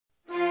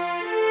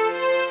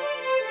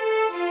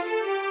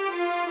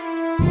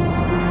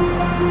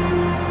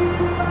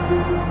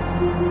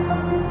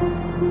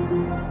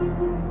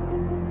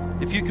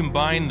If you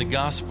combine the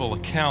gospel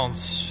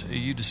accounts,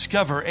 you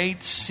discover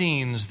 8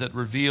 scenes that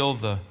reveal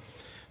the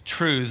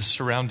truths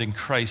surrounding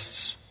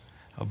Christ's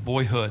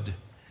boyhood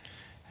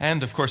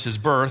and, of course, his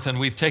birth. And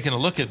we've taken a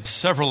look at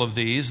several of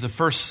these. The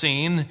first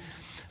scene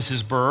is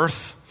his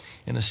birth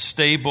in a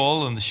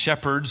stable and the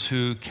shepherds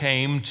who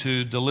came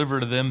to deliver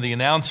to them the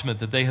announcement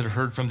that they had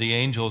heard from the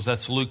angels.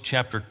 That's Luke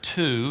chapter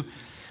 2,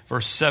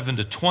 verse 7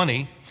 to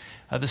 20.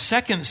 The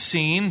second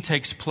scene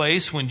takes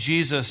place when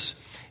Jesus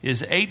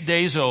is 8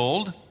 days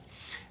old,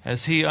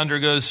 as he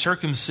undergoes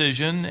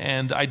circumcision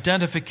and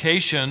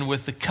identification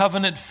with the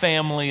covenant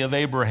family of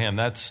Abraham.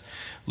 That's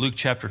Luke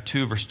chapter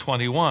 2, verse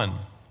 21.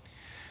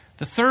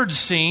 The third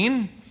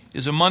scene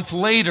is a month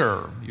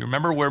later. You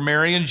remember where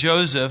Mary and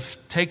Joseph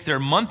take their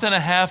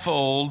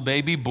month-and-a-half-old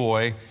baby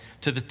boy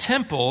to the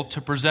temple to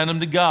present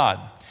him to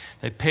God.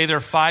 They pay their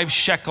 5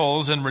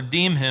 shekels and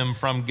redeem him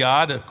from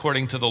God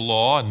according to the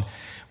law. And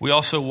we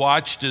also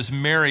watched as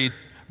Mary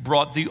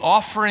brought the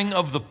offering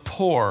of the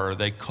poor,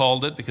 they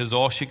called it, because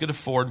all she could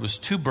afford was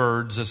 2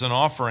 birds as an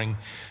offering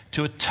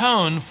to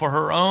atone for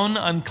her own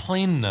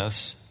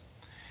uncleanness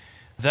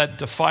that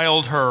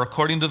defiled her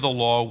according to the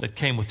law that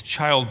came with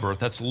childbirth.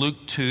 That's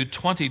Luke 2,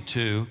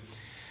 22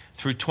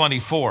 through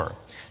 24.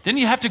 Then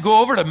you have to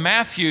go over to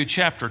Matthew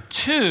chapter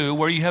 2,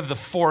 where you have the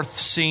fourth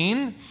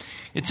scene.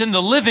 It's in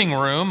the living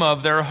room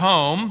of their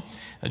home.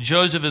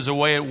 Joseph is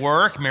away at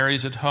work.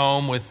 Mary's at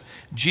home with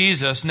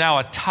Jesus, now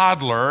a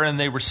toddler, and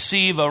they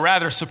receive a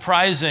rather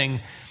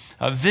surprising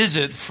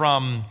visit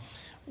from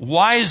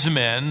wise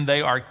men.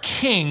 They are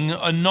king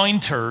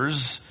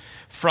anointers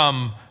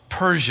from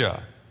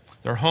Persia,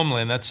 their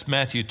homeland. That's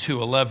Matthew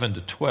 2, 11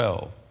 to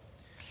 12.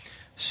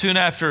 Soon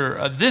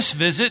after this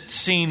visit,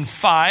 scene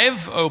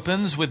 5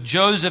 opens with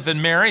Joseph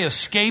and Mary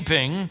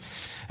escaping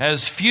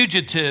as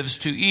fugitives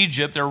to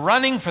Egypt. They're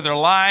running for their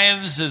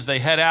lives as they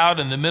head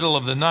out in the middle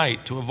of the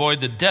night to avoid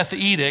the death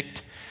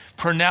edict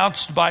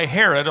pronounced by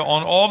Herod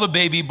on all the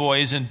baby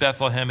boys in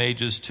Bethlehem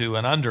ages 2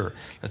 and under.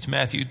 That's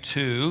Matthew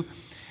 2,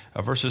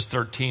 verses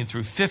 13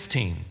 through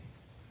 15.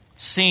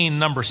 Scene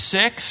number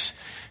 6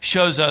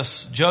 shows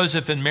us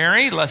Joseph and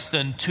Mary, less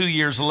than 2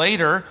 years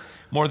later,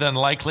 more than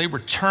likely,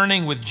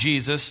 returning with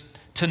Jesus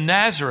to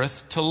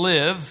Nazareth to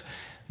live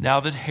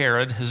now that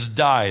Herod has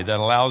died. That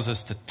allows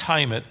us to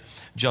time it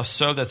just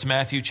so. That's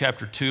Matthew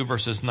chapter 2,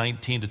 verses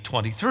 19 to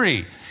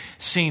 23.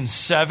 Scene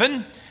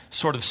 7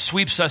 sort of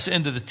sweeps us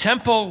into the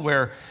temple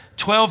where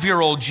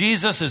 12-year-old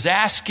Jesus is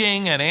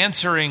asking and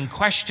answering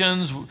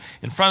questions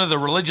in front of the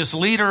religious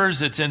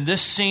leaders. It's in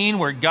this scene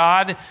where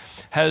God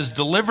has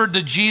delivered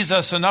to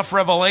Jesus enough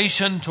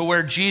revelation to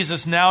where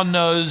Jesus now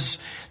knows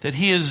that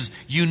he is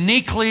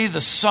uniquely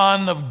the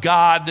Son of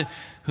God,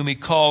 whom he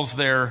calls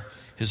there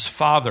his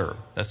Father.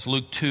 That's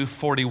Luke 2,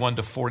 41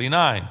 to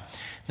 49.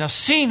 Now,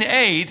 scene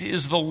 8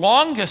 is the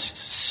longest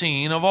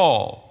scene of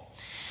all.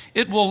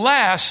 It will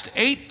last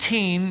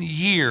 18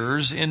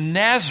 years in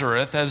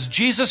Nazareth as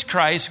Jesus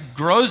Christ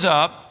grows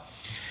up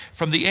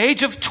from the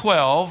age of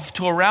 12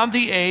 to around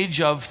the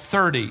age of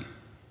 30.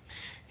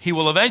 He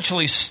will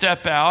eventually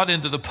step out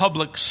into the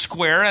public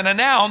square and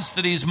announce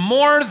that he's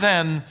more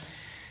than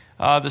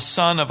the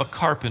son of a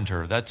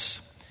carpenter. That's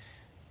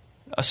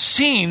a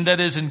scene that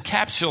is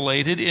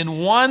encapsulated in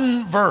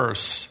one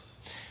verse.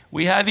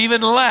 We have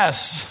even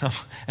less,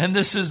 and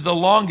this is the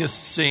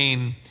longest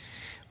scene,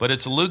 but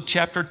it's Luke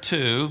chapter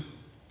 2,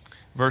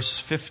 verse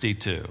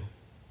 52.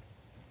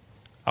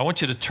 I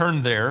want you to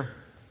turn there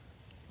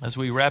as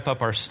we wrap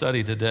up our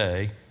study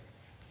today.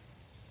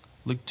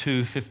 Luke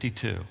 2,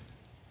 52.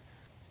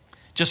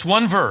 Just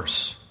one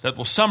verse that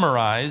will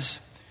summarize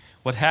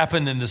what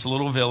happened in this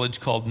little village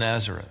called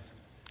Nazareth.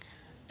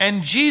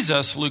 And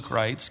Jesus, Luke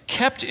writes,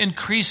 kept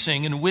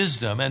increasing in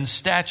wisdom and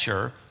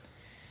stature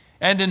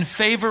and in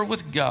favor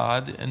with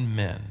God and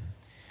men.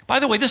 By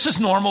the way, this is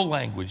normal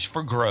language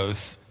for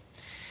growth.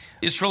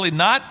 It's really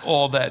not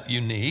all that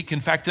unique.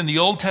 In fact, in the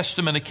Old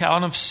Testament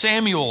account of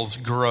Samuel's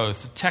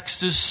growth, the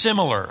text is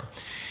similar.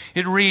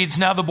 It reads,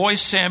 "Now the boy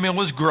Samuel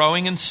was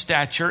growing in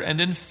stature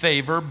and in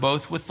favor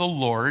both with the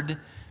Lord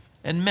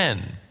and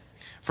men."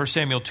 1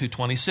 Samuel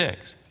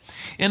 2:26.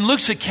 In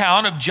Luke's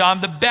account of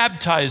John the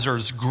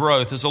Baptizer's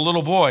growth as a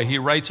little boy, he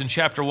writes in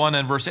chapter 1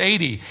 and verse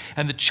 80,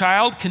 "And the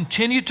child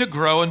continued to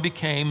grow and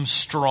became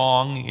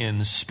strong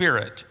in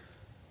spirit."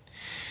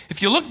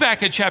 If you look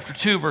back at chapter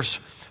 2, verse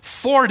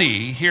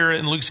 40, here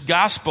in Luke's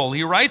gospel,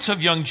 he writes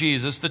of young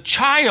Jesus, "The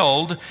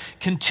child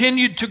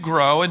continued to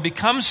grow and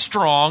become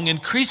strong,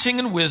 increasing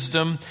in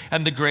wisdom,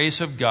 and the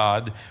grace of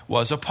God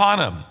was upon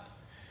him."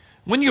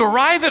 When you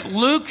arrive at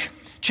Luke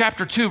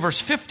chapter 2, verse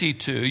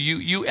 52,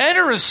 you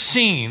enter a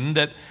scene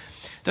that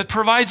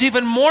provides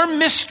even more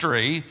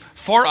mystery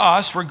for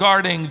us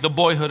regarding the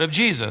boyhood of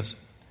Jesus.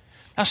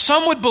 Now,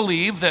 some would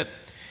believe that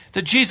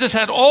Jesus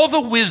had all the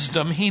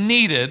wisdom he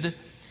needed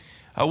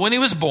when he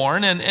was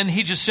born, and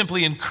he just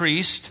simply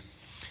increased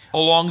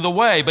along the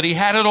way, but he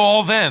had it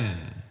all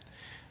then.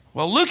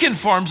 Well, Luke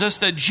informs us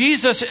that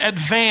Jesus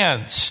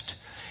advanced.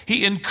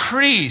 He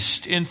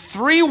increased in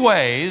 3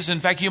 ways. In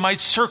fact, you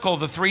might circle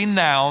the 3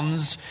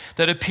 nouns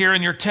that appear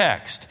in your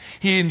text.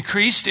 He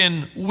increased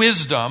in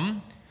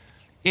wisdom,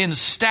 in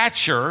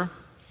stature,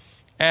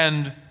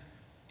 and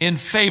in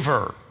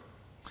favor.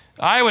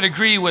 I would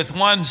agree with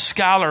one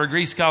scholar, a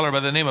Greek scholar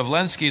by the name of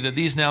Lenski, that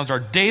these nouns are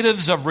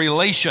datives of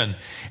relation.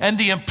 And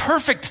the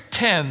imperfect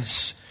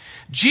tense,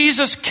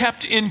 Jesus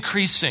kept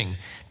increasing,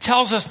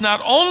 tells us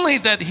not only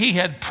that he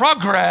had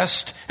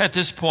progressed at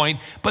this point,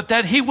 but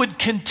that he would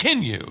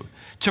continue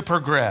to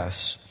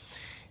progress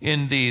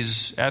in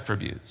these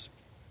attributes.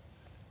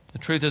 The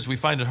truth is, we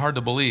find it hard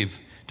to believe,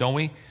 don't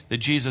we, that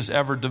Jesus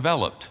ever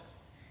developed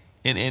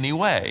in any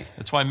way.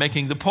 That's why I'm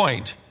making the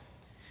point.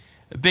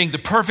 Being the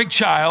perfect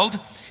child,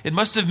 it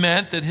must have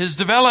meant that his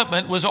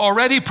development was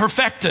already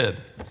perfected.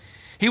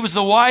 He was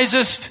the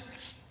wisest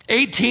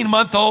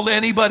 18-month-old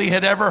anybody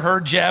had ever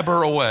heard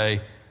jabber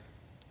away.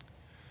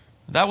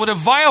 That would have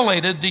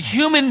violated the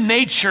human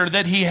nature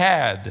that he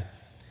had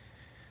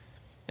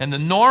and the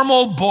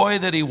normal boy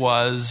that he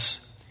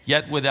was,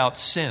 yet without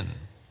sin.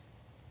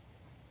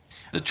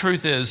 The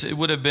truth is, it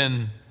would have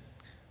been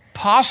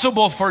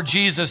possible for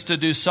Jesus to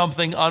do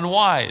something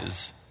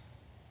unwise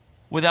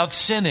without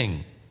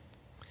sinning.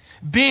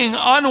 Being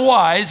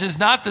unwise is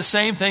not the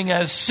same thing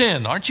as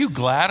sin. Aren't you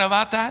glad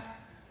about that?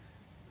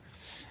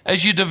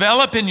 As you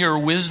develop in your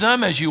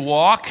wisdom, as you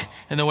walk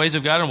in the ways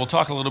of God, and we'll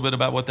talk a little bit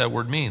about what that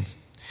word means.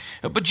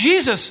 But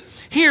Jesus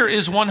here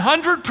is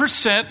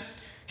 100%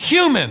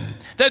 human.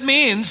 That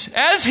means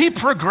as he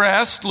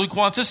progressed, Luke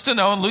wants us to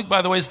know, and Luke,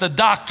 by the way, is the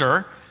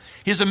doctor.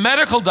 He's a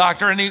medical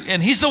doctor,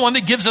 and he's the one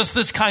that gives us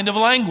this kind of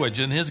language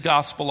in his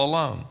gospel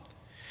alone.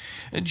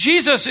 And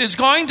Jesus is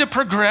going to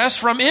progress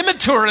from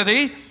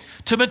immaturity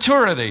to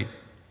maturity.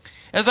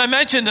 As I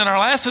mentioned in our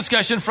last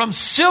discussion, from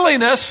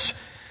silliness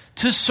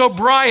to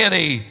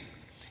sobriety.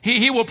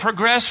 He will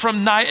progress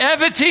from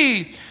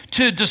naivety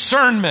to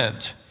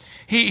discernment.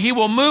 He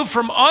will move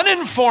from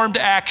uninformed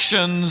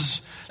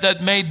actions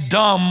that made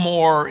dumb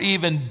or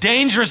even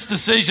dangerous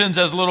decisions,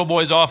 as little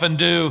boys often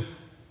do,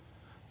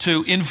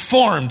 to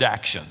informed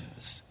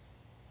actions.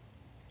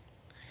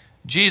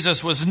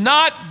 Jesus was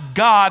not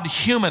God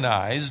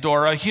humanized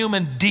or a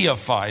human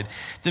deified.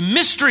 The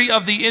mystery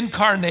of the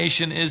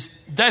incarnation is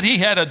that he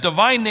had a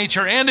divine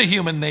nature and a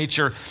human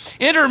nature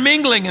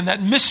intermingling in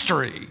that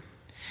mystery.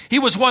 He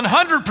was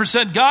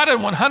 100% God and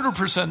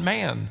 100%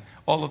 man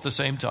all at the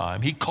same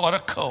time. He caught a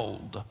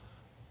cold,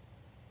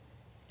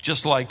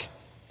 just like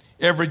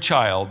every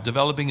child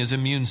developing his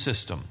immune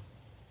system.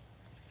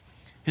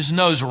 His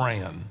nose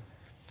ran.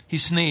 He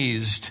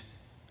sneezed.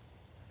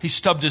 He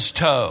stubbed his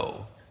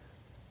toe.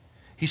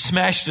 He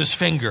smashed his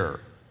finger.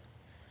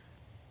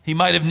 He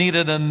might have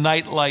needed a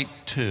nightlight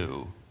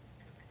too.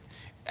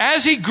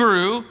 As he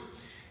grew,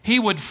 he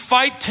would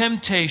fight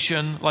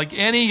temptation like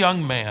any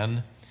young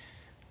man.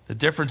 The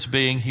difference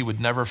being he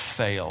would never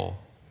fail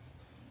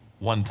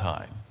one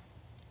time.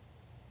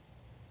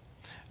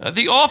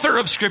 The author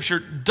of Scripture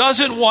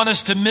doesn't want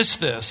us to miss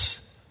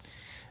this.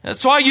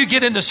 That's why you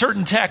get into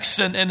certain texts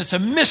and it's a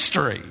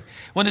mystery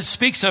when it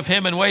speaks of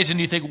him in ways and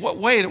you think,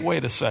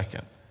 wait a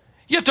second.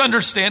 You have to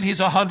understand he's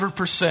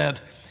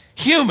 100%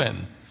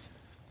 human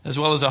as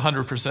well as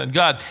 100%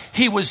 God.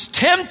 He was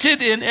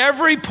tempted in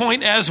every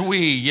point as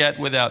we, yet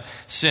without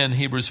sin,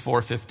 Hebrews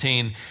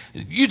 4:15.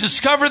 You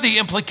discover the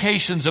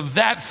implications of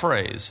that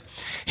phrase.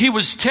 He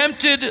was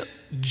tempted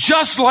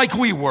just like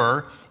we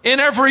were in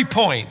every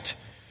point.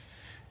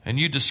 And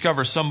you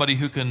discover somebody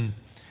who can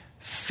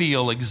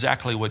feel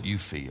exactly what you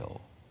feel.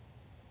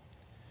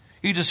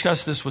 You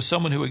discuss this with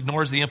someone who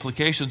ignores the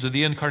implications of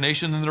the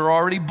incarnation and they're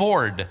already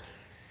bored.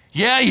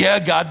 Yeah,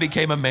 God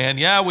became a man.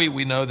 Yeah,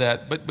 we know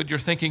that. But you're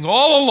thinking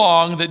all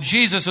along that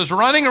Jesus is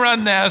running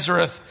around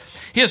Nazareth.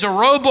 He has a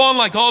robe on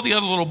like all the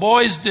other little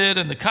boys did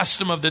in the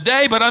custom of the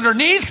day. But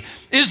underneath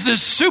is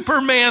this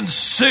Superman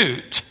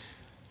suit.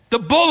 The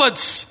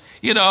bullets,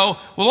 will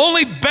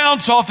only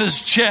bounce off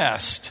his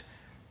chest.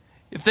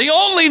 If they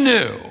only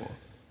knew,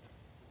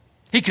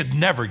 he could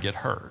never get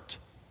hurt.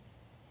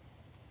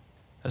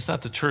 That's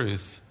not the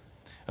truth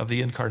of the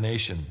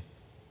incarnation.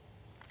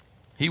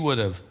 He would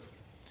have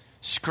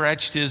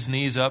scratched his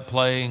knees up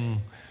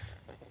playing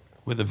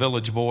with the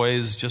village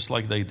boys just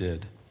like they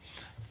did.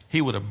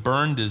 He would have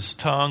burned his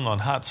tongue on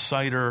hot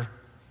cider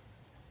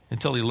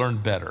until he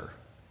learned better.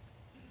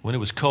 When it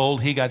was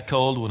cold, he got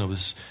cold. When it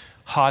was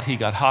hot, he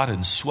got hot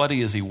and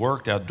sweaty as he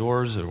worked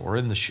outdoors or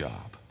in the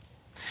shop.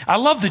 I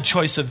love the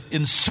choice of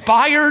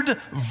inspired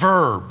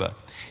verb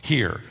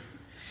here.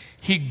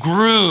 He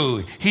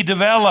grew, he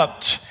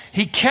developed,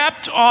 he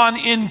kept on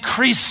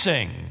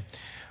increasing.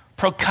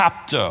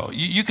 Prokapto.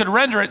 You could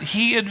render it,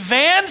 he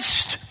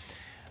advanced.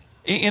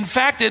 In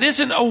fact, it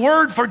isn't a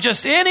word for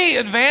just any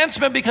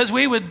advancement because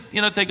we would,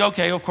 think,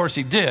 okay, of course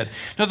he did.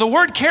 No, the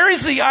word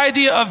carries the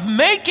idea of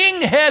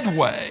making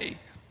headway,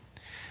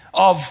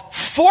 of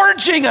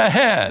forging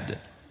ahead.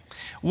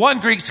 One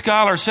Greek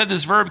scholar said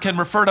this verb can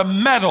refer to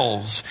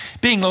metals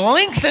being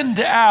lengthened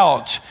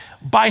out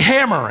by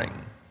hammering.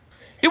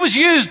 It was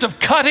used of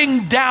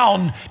cutting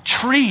down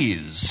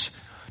trees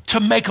to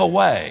make a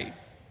way.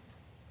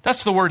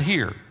 That's the word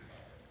here.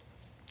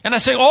 And I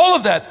say all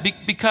of that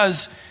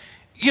because,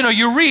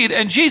 you read,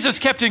 and Jesus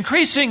kept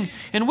increasing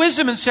in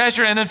wisdom and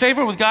stature and in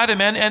favor with God and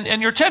men,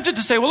 and you're tempted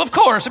to say, well, of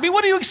course.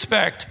 What do you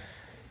expect?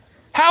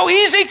 How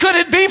easy could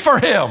it be for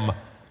him?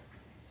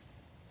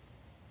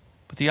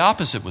 But the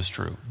opposite was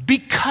true.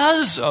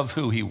 Because of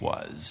who he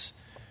was,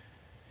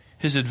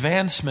 his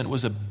advancement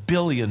was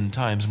 1,000,000,000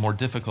 times more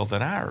difficult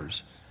than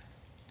ours.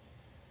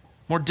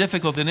 More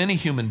difficult than any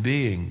human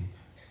being.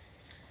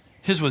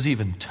 His was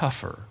even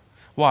tougher.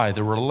 Why?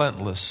 The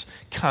relentless,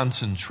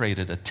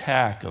 concentrated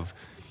attack of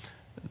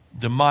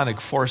demonic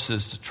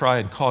forces to try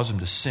and cause him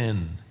to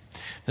sin.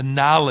 The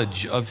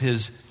knowledge of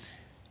his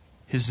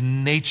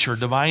nature,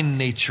 divine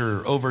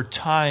nature, over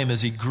time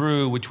as he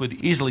grew, which would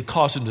easily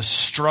cause him to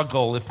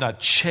struggle, if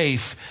not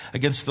chafe,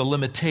 against the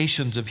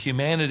limitations of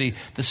humanity.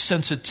 The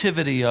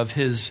sensitivity of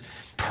his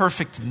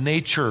perfect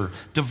nature,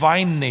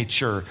 divine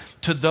nature,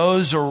 to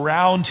those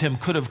around him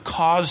could have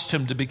caused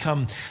him to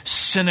become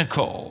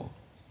cynical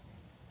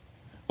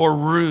or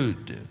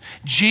rude.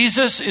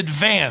 Jesus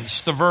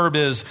advanced, the verb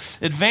is,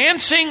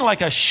 advancing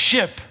like a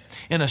ship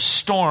in a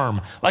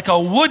storm, like a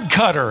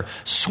woodcutter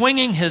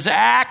swinging his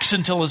axe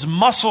until his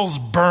muscles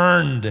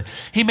burned.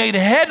 He made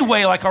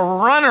headway like a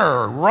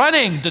runner,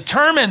 running,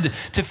 determined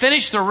to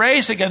finish the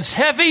race against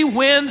heavy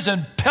winds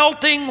and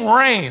pelting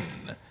rain.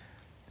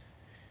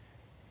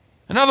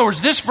 In other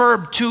words, this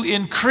verb, to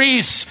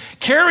increase,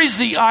 carries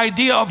the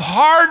idea of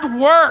hard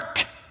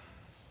work,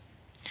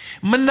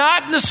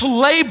 monotonous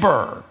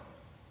labor.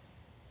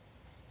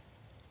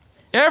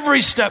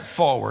 Every step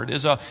forward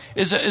is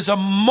a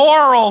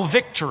moral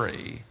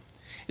victory,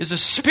 is a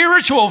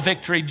spiritual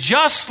victory,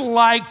 just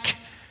like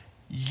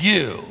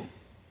you.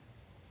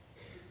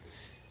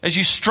 As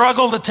you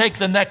struggle to take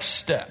the next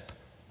step.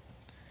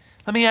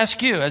 Let me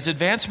ask you, has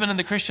advancement in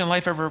the Christian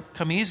life ever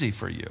come easy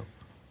for you?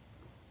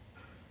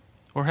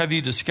 Or have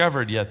you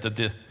discovered yet that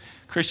the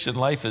Christian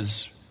life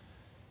is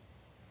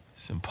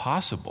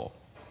impossible?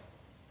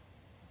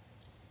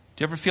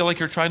 Do you ever feel like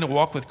you're trying to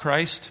walk with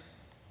Christ,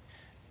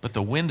 but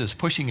the wind is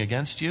pushing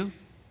against you?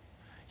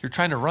 You're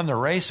trying to run the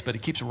race, but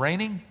it keeps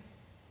raining?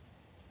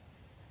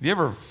 Have you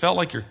ever felt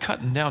like you're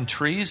cutting down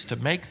trees to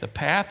make the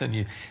path, and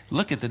you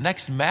look at the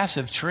next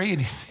massive tree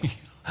and you think,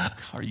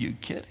 are you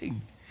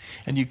kidding?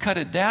 And you cut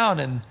it down,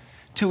 and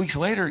 2 weeks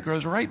later it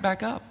grows right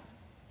back up.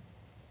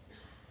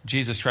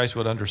 Jesus Christ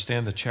would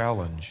understand the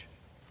challenge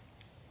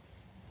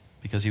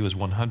because he was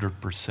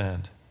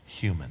 100%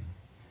 human.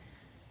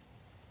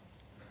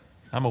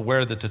 I'm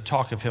aware that to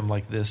talk of him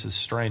like this is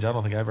strange. I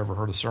don't think I've ever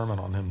heard a sermon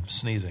on him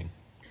sneezing.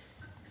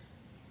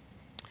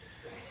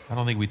 I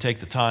don't think we take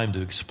the time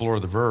to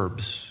explore the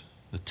verbs,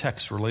 the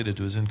text related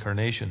to his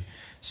incarnation.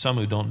 Some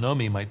who don't know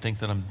me might think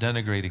that I'm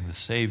denigrating the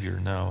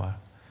Savior. No,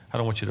 I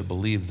don't want you to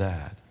believe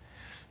that.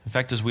 In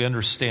fact, as we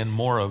understand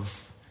more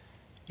of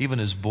even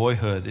his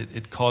boyhood,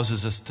 it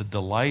causes us to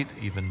delight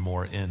even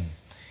more in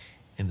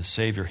the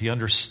Savior. He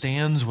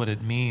understands what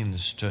it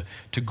means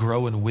to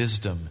grow in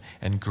wisdom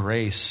and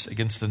grace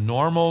against the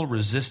normal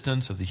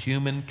resistance of the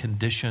human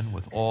condition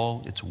with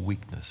all its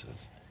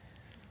weaknesses.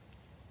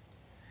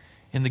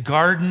 In the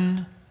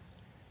garden,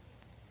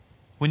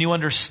 when you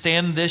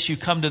understand this, you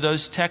come to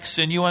those texts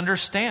and you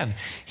understand.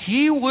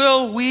 He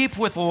will weep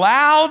with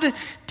loud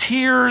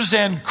tears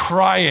and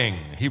crying.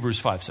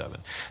 Hebrews 5:7.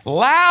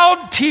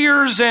 Loud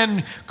tears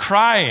and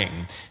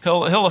crying.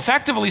 He'll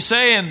effectively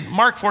say in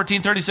Mark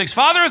 14:36,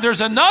 Father,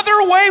 there's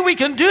another way we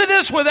can do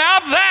this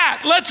without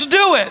that. Let's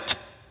do it.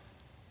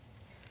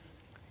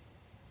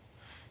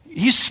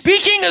 He's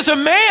speaking as a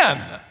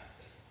man.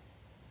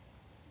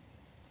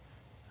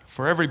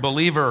 For every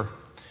believer,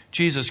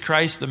 Jesus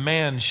Christ, the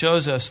man,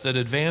 shows us that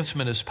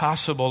advancement is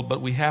possible,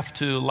 but we have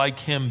to,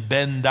 like him,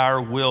 bend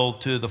our will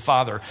to the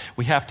Father.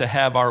 We have to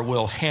have our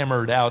will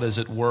hammered out, as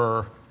it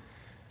were.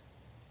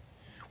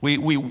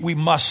 We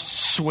must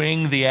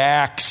swing the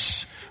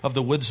axe of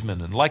the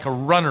woodsman, and like a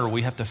runner,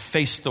 we have to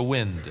face the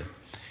wind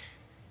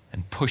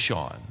and push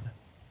on,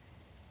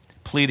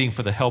 pleading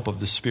for the help of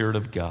the Spirit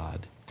of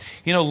God.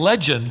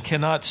 Legend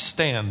cannot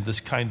stand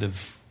this kind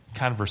of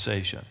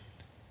conversation.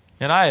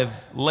 And I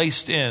have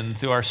laced in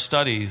through our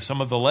study some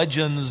of the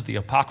legends, the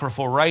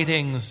apocryphal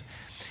writings,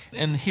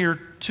 and here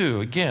too,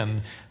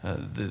 again,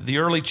 the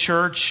early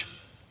church,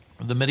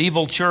 the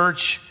medieval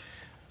church,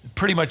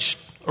 pretty much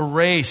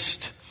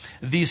erased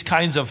these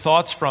kinds of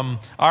thoughts from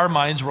our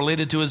minds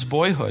related to his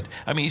boyhood.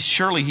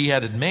 Surely he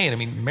had it made.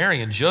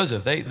 Mary and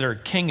Joseph, they're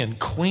king and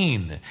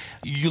queen.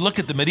 You look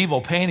at the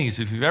medieval paintings,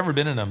 if you've ever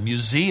been in a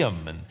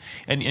museum,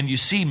 and you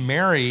see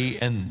Mary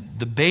and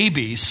the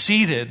baby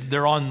seated,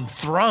 they're on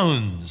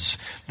thrones.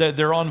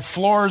 They're on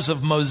floors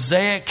of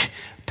mosaic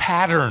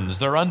patterns.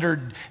 They're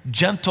under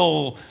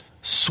gentle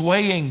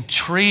swaying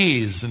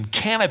trees and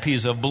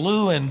canopies of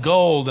blue and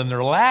gold, and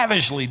they're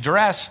lavishly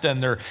dressed,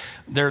 and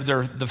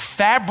the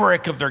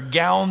fabric of their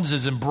gowns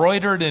is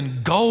embroidered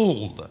in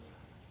gold.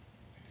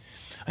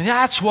 And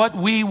that's what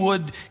we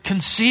would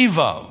conceive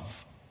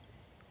of.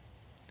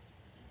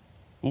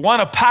 One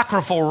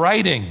apocryphal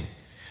writing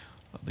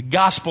The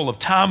Gospel of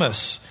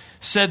Thomas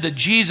said that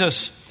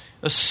Jesus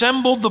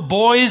assembled the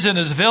boys in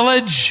his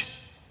village.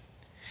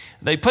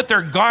 They put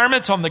their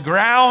garments on the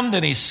ground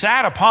and he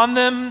sat upon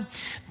them.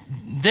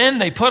 Then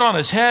they put on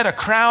his head a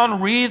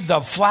crown wreathed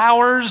of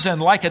flowers,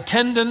 and like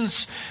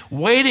attendants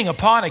waiting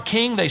upon a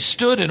king, they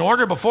stood in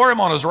order before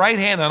him on his right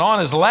hand and on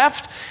his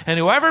left. And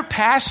whoever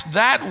passed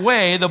that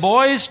way, the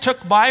boys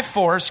took by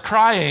force,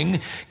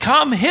 crying,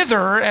 "Come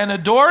hither and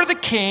adore the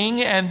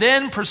king, and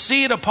then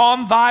proceed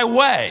upon thy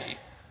way."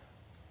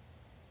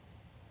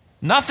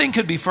 Nothing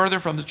could be further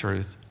from the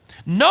truth.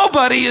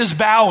 Nobody is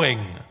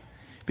bowing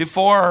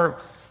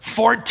before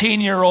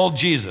 14-year-old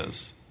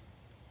Jesus.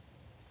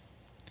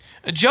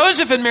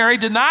 Joseph and Mary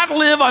did not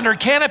live under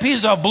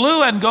canopies of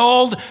blue and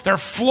gold. Their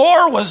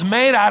floor was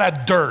made out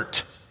of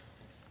dirt.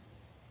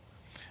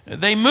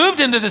 They moved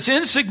into this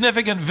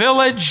insignificant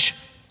village,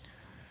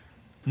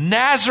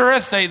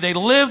 Nazareth. They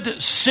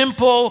lived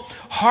simple,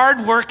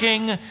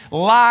 hardworking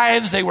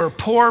lives. They were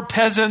poor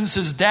peasants.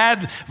 His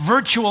dad,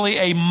 virtually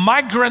a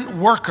migrant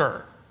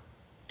worker,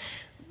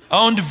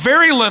 owned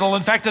very little.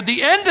 In fact, at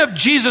the end of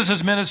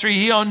Jesus' ministry,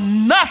 he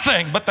owned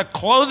nothing but the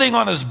clothing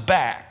on his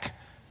back.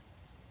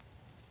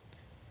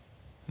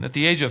 And at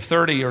the age of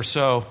 30 or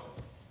so,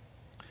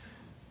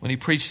 when he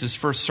preached his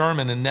first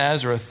sermon in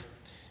Nazareth,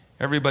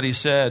 everybody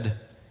said,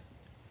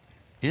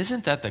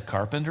 "Isn't that the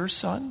carpenter's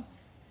son?"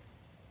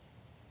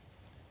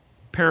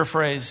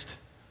 Paraphrased,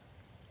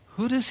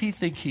 who does he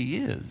think he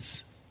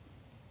is?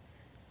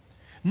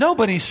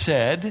 Nobody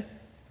said,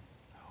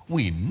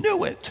 "We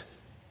knew it.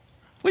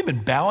 We've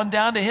been bowing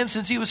down to him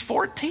since he was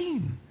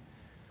 14.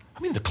 I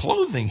mean, the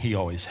clothing he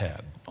always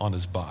had on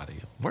his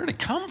body, where did it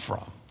come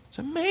from? It's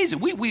amazing.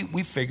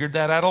 We figured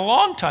that out a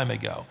long time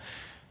ago."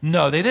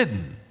 No, they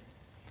didn't.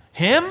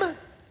 Him,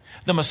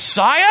 the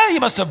Messiah, he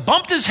must have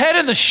bumped his head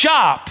in the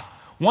shop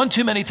one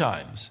too many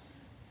times.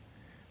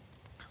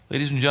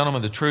 Ladies and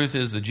gentlemen, the truth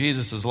is that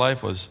Jesus'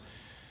 life was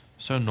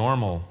so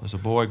normal as a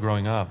boy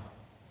growing up,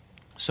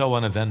 so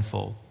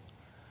uneventful,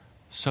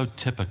 so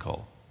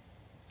typical,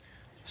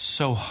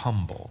 so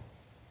humble,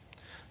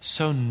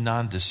 so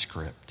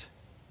nondescript,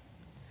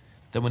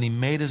 that when he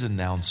made his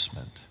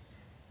announcement,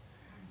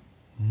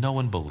 no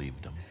one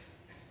believed him,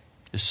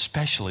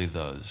 especially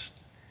those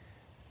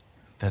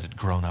that had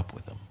grown up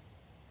with him.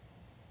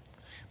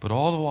 But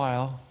all the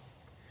while,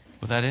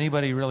 without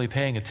anybody really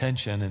paying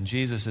attention, and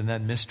Jesus in that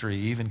mystery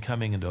even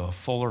coming into a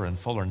fuller and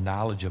fuller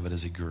knowledge of it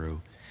as he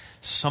grew,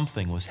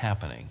 something was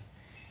happening.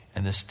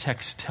 And this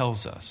text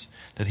tells us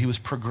that he was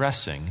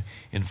progressing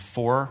in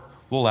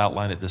we'll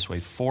outline it this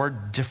way, 4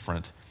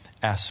 different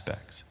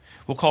aspects.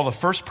 We'll call the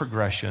first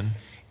progression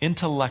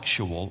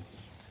intellectual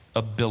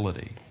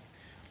ability.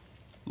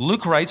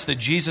 Luke writes that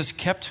Jesus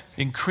kept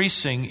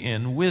increasing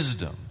in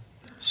wisdom,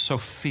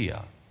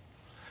 Sophia.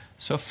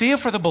 Sophia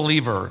for the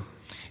believer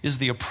is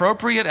the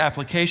appropriate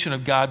application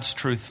of God's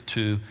truth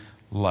to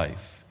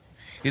life.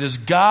 It is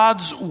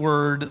God's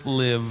word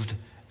lived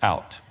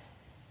out.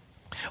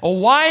 A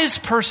wise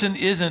person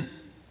isn't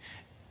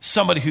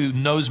somebody who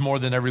knows more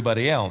than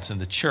everybody else in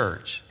the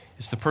church.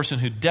 It's the person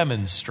who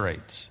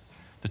demonstrates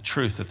the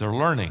truth that they're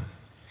learning.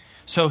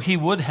 So he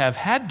would have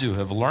had to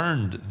have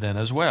learned then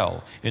as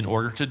well in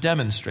order to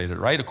demonstrate it,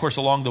 right? Of course,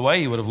 along the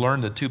way, he would have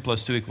learned that 2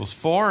 + 2 =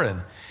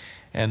 4,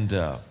 and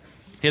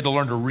he had to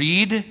learn to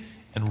read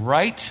and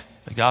write.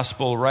 The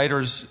gospel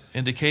writers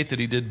indicate that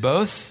he did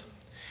both.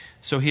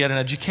 So he had an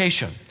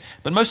education.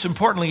 But most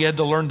importantly, he had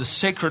to learn the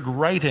sacred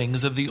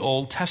writings of the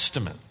Old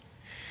Testament.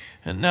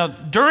 And now,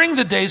 during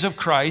the days of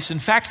Christ, in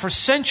fact, for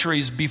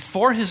centuries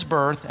before his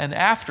birth and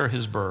after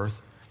his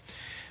birth,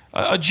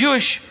 a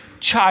Jewish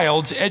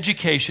child's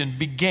education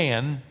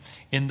began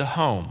in the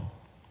home.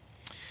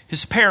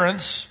 His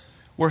parents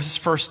were his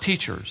first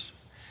teachers.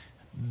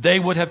 They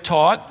would have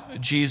taught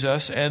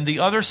Jesus and the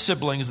other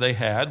siblings they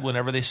had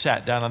whenever they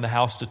sat down in the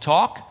house to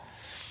talk,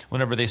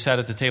 whenever they sat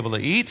at the table to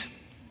eat,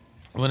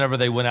 whenever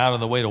they went out on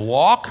the way to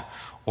walk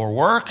or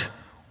work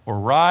or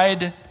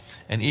ride,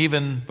 and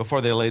even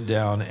before they laid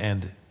down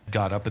and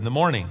got up in the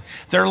morning.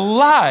 Their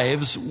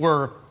lives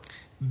were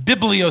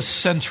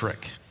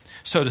bibliocentric,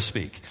 so to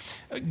speak.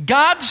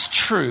 God's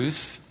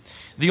truth,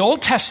 the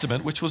Old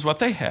Testament, which was what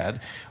they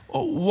had,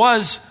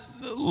 was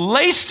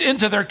laced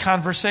into their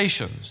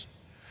conversations.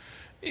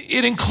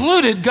 It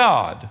included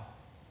God.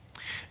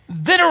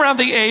 Then around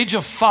the age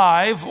of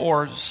 5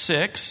 or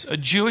 6, a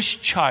Jewish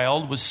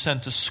child was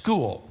sent to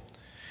school,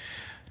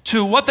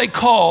 to what they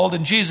called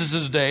in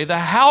Jesus' day the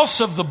house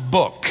of the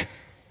book.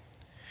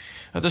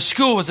 The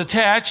school was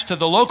attached to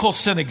the local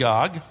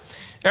synagogue.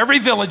 Every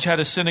village had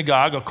a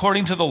synagogue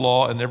according to the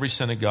law, and every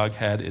synagogue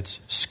had its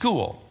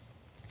school.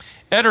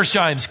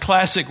 Edersheim's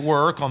classic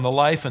work on the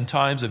life and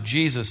times of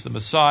Jesus, the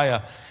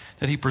Messiah,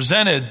 that he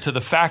presented to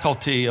the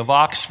faculty of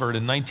Oxford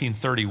in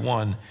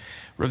 1931,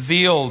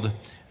 revealed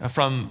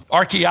from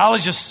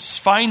archaeologists'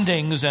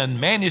 findings and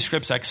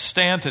manuscripts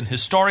extant and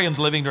historians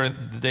living during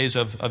the days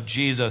of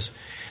Jesus,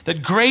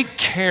 that great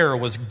care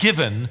was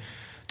given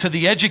to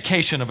the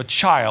education of a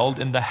child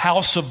in the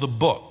house of the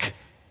book,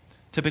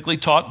 typically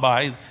taught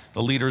by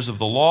the leaders of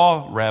the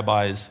law,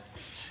 rabbis,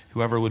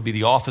 whoever would be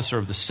the officer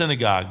of the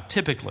synagogue,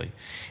 typically.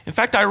 In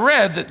fact, I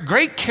read that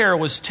great care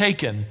was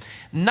taken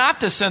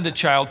not to send a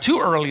child too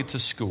early to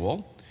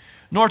school,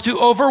 nor to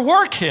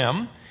overwork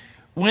him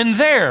when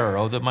there.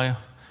 Oh, that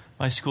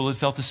my school had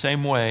felt the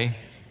same way,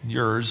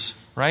 yours,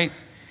 right?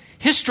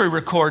 History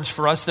records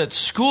for us that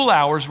school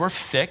hours were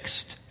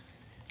fixed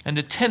and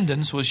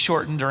attendance was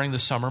shortened during the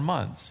summer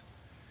months.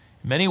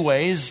 In many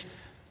ways,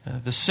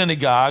 the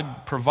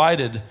synagogue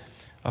provided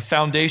a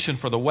foundation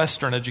for the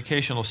Western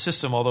educational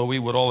system, although we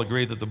would all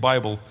agree that the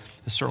Bible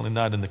is certainly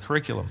not in the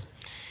curriculum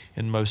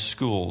in most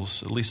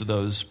schools, at least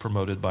those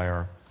promoted by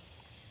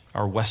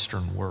our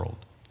Western world.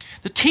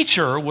 The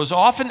teacher was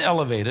often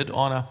elevated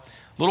on a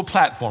little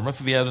platform, if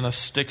he had enough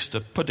sticks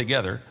to put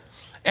together,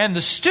 and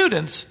the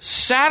students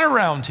sat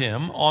around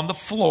him on the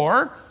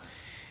floor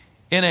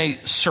in a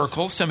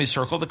circle,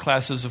 semicircle. The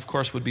classes, of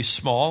course, would be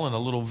small in a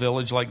little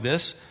village like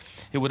this.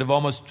 It would have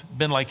almost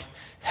been like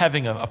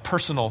having a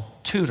personal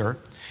tutor.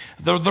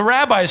 The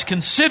rabbis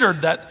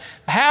considered that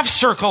half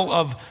circle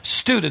of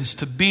students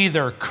to be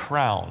their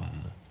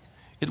crown.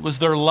 It was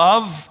their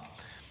love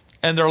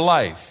and their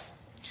life.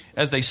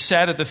 As they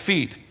sat at the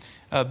feet,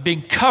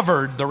 being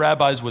covered, the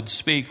rabbis would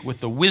speak with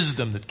the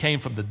wisdom that came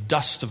from the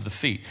dust of the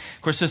feet.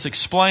 Of course, this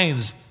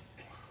explains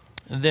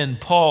then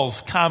Paul's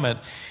comment,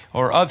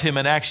 or of him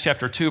in Acts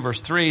chapter 2, verse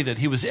 3, that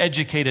he was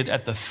educated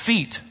at the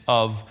feet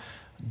of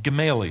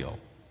Gamaliel.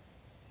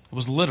 It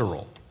was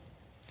literal.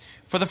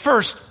 For the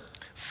first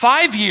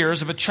 5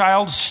 years of a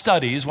child's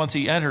studies, once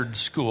he entered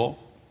school,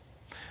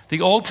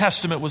 the Old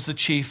Testament was the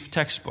chief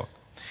textbook.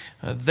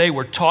 They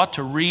were taught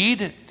to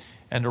read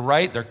and to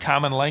write their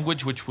common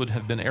language, which would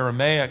have been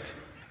Aramaic,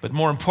 but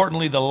more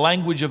importantly, the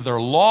language of their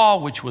law,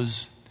 which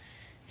was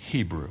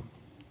Hebrew.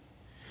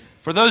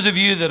 For those of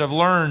you that have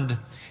learned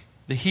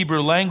the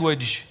Hebrew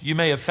language, you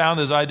may have found,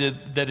 as I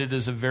did, that it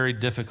is a very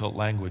difficult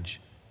language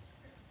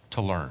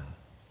to learn.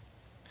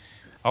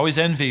 I always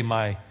envy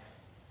my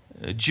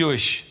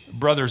Jewish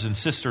brothers and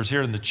sisters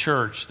here in the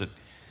church that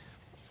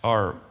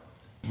are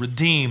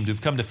redeemed, who've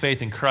come to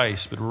faith in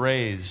Christ, but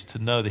raised to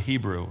know the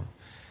Hebrew.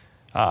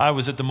 I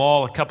was at the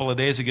mall a couple of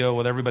days ago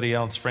with everybody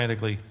else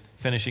frantically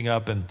finishing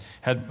up, and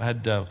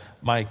had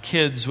my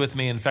kids with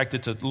me. In fact,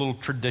 it's a little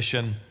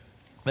tradition.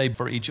 They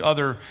for each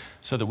other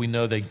so that we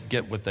know they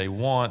get what they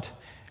want,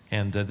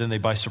 and then they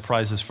buy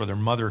surprises for their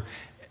mother.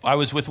 I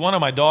was with one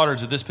of my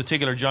daughters at this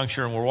particular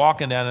juncture, and we're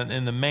walking down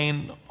in the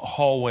main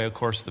hallway, of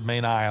course, the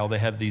main aisle. They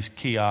have these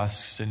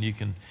kiosks, and you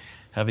can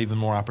have even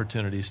more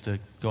opportunities to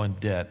go in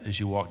debt as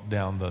you walk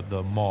down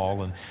the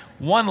mall. And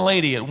one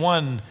lady at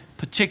one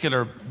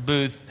particular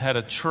booth had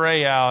a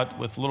tray out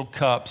with little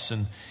cups,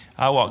 and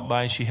I walked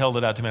by and she held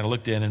it out to me, and I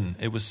looked in, and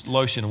it was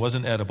lotion. It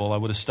wasn't edible. I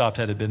would have stopped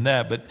had it been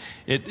that, but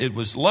it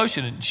was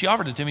lotion, and she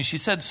offered it to me. She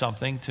said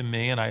something to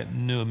me, and I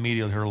knew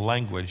immediately her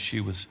language. She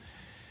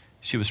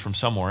was from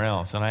somewhere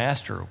else, and I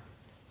asked her,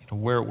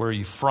 where are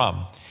you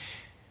from?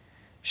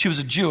 She was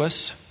a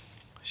Jewess.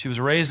 She was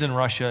raised in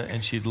Russia,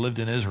 and she'd lived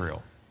in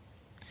Israel.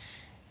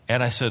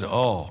 And I said,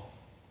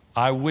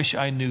 I wish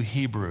I knew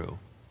Hebrew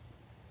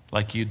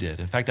like you did.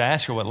 In fact, I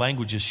asked her what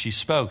languages she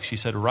spoke. She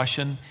said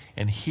Russian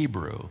and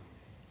Hebrew.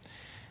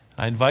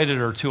 I invited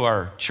her to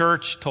our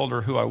church, told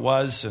her who I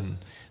was, and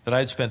that I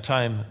had spent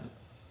time,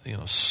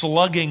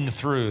 slugging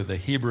through the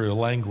Hebrew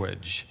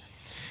language.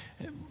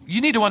 You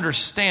need to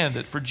understand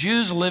that for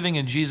Jews living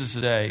in Jesus'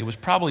 day, it was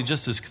probably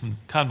just as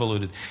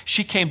convoluted.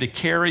 She came to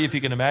carry, if you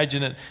can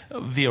imagine it,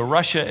 via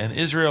Russia and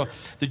Israel.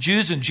 The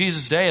Jews in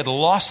Jesus' day had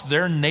lost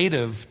their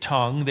native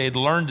tongue. They had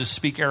learned to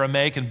speak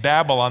Aramaic in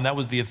Babylon. That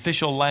was the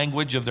official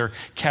language of their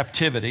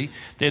captivity.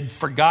 They had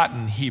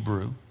forgotten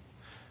Hebrew.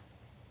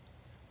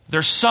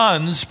 Their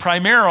sons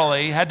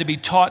primarily had to be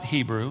taught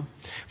Hebrew.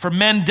 For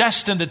men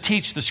destined to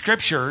teach the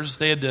Scriptures,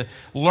 they had to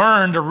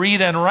learn to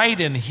read and write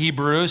in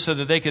Hebrew so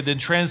that they could then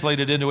translate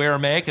it into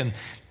Aramaic and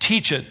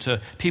teach it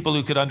to people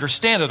who could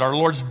understand it. Our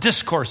Lord's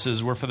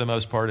discourses were for the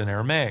most part in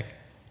Aramaic.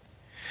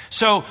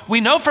 So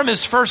we know from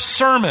his first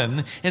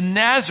sermon in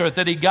Nazareth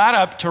that he got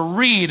up to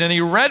read, and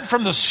he read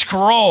from the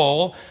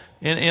scroll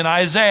in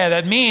Isaiah.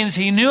 That means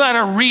he knew how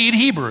to read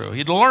Hebrew.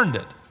 He'd learned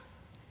it.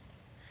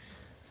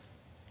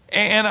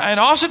 And I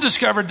also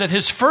discovered that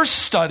his first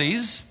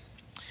studies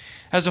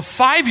as a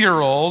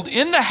 5-year-old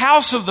in the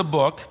house of the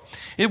book,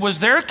 it was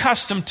their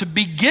custom to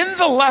begin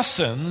the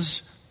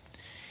lessons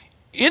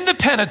in the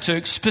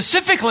Pentateuch,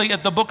 specifically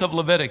at the book of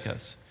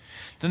Leviticus.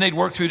 Then they'd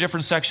work through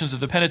different sections of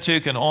the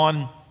Pentateuch and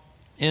on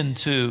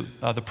into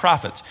the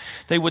prophets.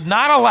 They would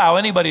not allow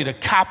anybody to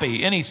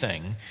copy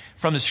anything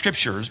from the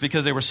Scriptures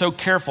because they were so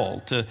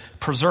careful to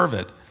preserve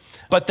it.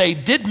 But they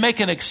did make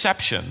an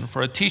exception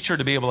for a teacher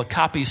to be able to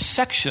copy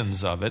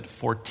sections of it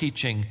for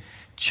teaching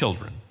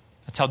children.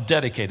 That's how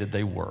dedicated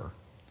they were.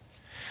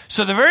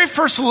 So the very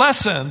first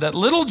lesson that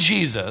little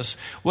Jesus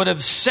would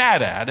have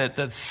sat at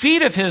the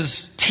feet of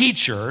his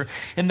teacher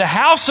in the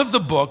house of the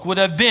book would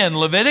have been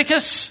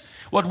Leviticus,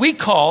 what we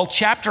call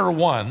chapter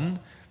 1,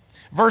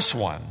 verse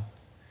 1.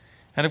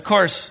 And of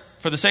course,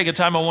 for the sake of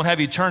time, I won't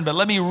have you turn, but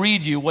let me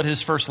read you what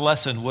his first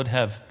lesson would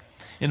have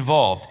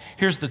involved.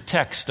 Here's the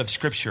text of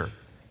Scripture.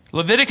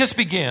 Leviticus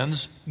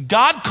begins,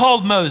 God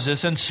called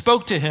Moses and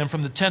spoke to him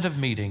from the tent of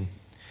meeting.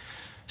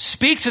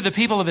 Speak to the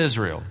people of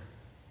Israel.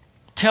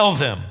 Tell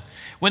them,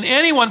 when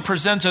anyone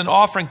presents an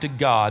offering to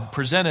God,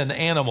 present an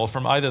animal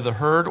from either the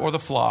herd or the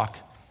flock.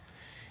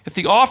 If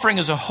the offering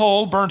is a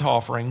whole burnt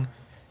offering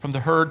from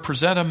the herd,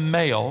 present a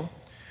male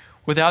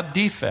without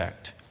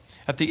defect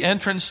at the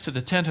entrance to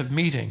the tent of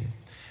meeting,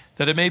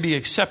 that it may be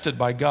accepted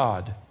by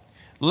God.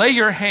 Lay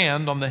your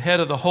hand on the head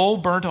of the whole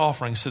burnt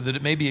offering so that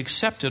it may be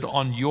accepted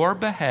on your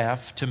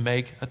behalf to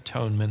make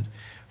atonement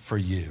for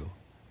you.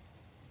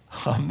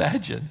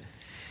 Imagine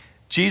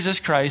Jesus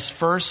Christ's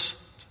first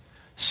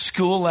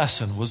school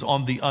lesson was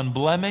on the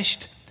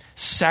unblemished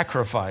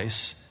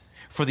sacrifice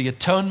for the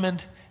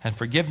atonement and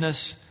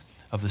forgiveness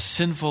of the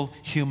sinful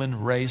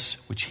human race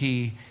which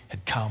he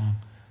had come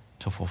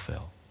to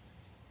fulfill.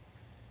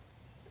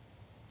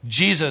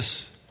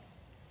 Jesus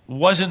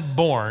wasn't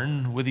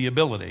born with the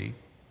ability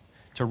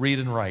to read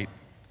and write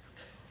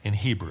in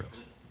Hebrew.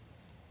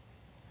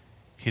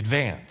 He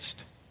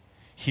advanced.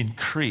 He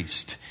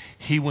increased.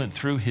 He went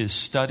through his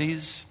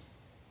studies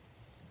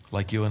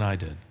like you and I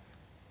did.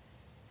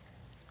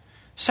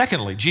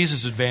 Secondly,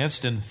 Jesus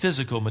advanced in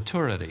physical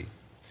maturity.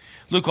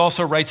 Luke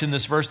also writes in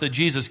this verse that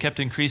Jesus kept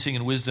increasing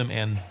in wisdom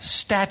and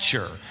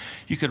stature.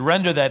 You could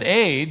render that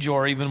age,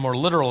 or even more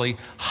literally,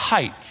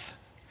 height.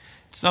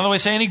 It's another way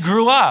of saying he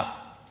grew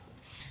up.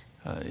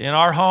 In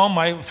our home,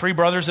 my three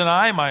brothers and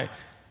I,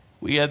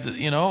 we had,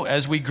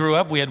 as we grew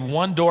up, we had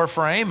one door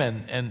frame,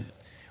 and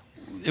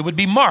it would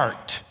be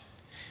marked.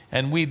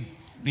 And we'd,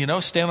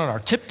 stand on our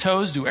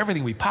tiptoes, do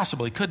everything we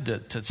possibly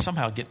could to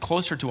somehow get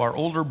closer to our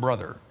older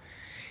brother.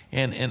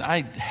 And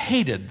I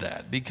hated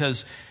that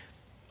because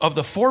of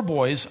the four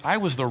boys, I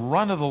was the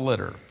run of the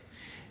litter.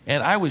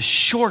 And I was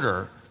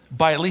shorter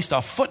by at least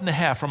 1.5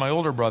 feet from my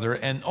older brother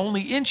and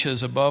only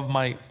inches above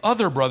my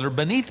other brother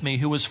beneath me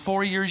who was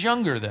 4 years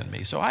younger than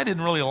me. So I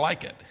didn't really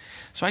like it.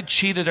 So I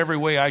cheated every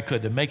way I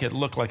could to make it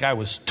look like I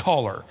was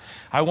taller.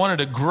 I wanted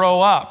to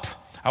grow up.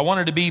 I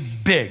wanted to be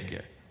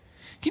big.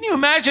 Can you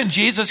imagine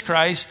Jesus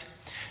Christ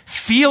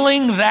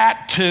feeling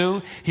that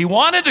too? He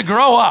wanted to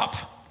grow up.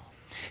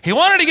 He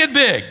wanted to get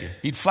big.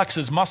 He'd flex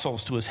his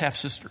muscles to his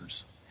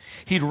half-sisters.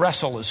 He'd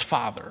wrestle his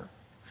father.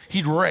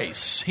 He'd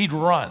race. He'd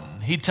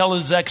run. He'd tell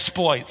his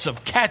exploits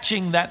of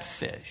catching that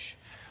fish,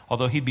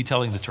 although he'd be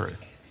telling the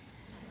truth.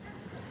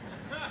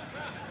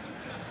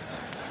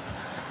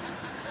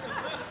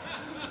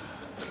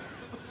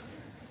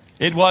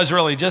 It was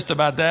really just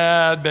about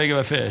that big of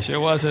a fish. It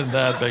wasn't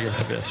that big of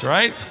a fish,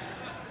 right?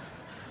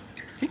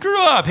 He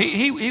grew up.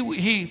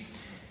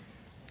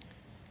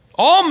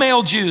 All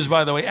male Jews,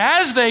 by the way,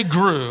 as they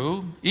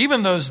grew,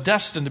 even those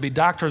destined to be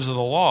doctors of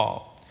the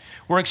law,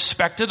 were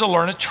expected to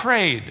learn a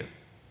trade.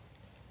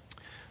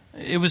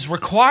 It was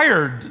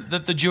required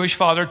that the Jewish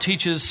father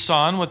teach his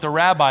son what the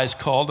rabbis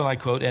called, and I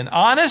quote, an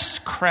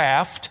honest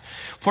craft,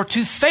 for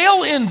to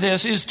fail in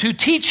this is to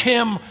teach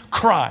him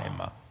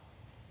crime.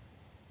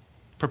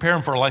 Prepare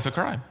him for a life of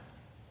crime.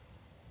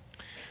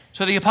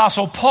 So the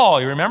Apostle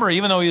Paul, you remember,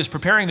 even though he was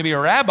preparing to be a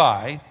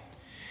rabbi,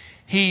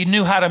 he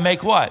knew how to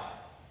make what?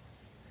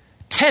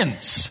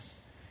 Tents.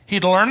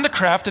 He'd learned the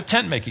craft of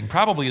tent making,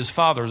 probably his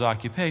father's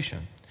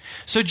occupation.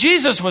 So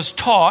Jesus was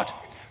taught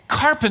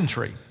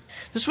carpentry.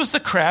 This was the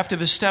craft of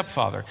his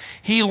stepfather.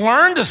 He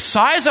learned to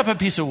size up a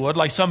piece of wood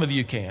like some of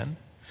you can,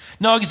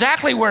 know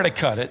exactly where to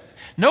cut it,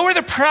 know where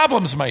the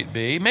problems might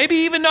be, maybe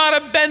even know how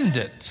to bend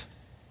it.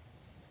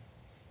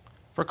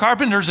 For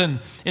carpenters in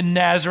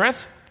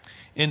Nazareth,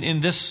 in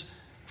this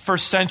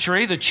first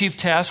century, the chief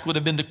task would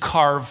have been to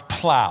carve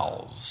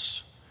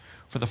plows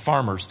for the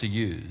farmers to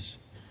use.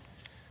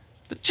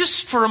 But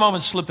just for a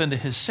moment, slip into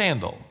his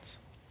sandals.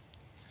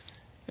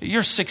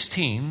 You're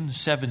 16,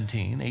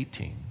 17,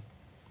 18.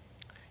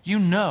 You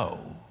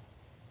know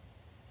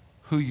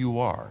who you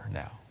are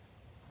now.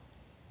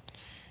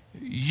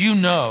 You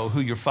know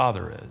who your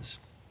father is.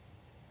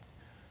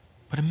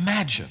 But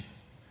imagine,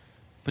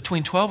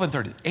 between 12 and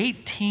 30,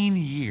 18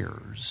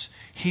 years,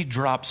 he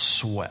dropped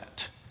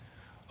sweat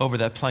over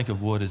that plank of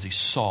wood as he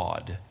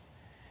sawed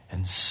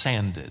and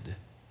sanded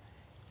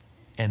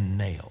and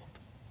nailed.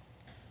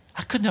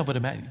 I couldn't help but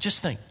imagine.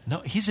 Just think, no,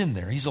 he's in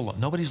there. He's alone.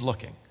 Nobody's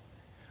looking.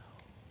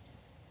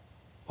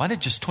 Why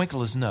didn't just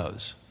twinkle his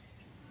nose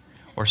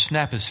or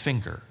snap his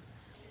finger?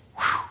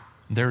 Whew,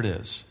 there it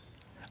is.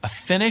 A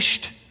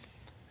finished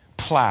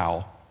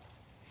plow.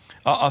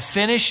 A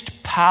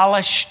finished,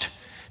 polished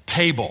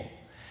table.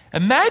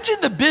 Imagine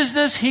the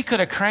business he could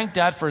have cranked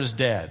out for his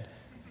dad.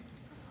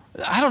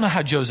 I don't know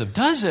how Joseph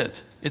does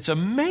it. It's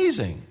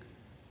amazing.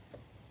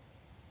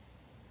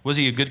 Was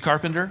he a good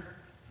carpenter?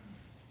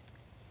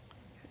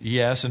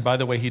 Yes, and by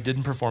the way, he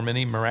didn't perform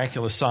any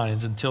miraculous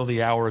signs until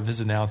the hour of his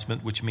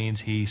announcement, which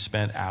means he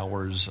spent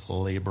hours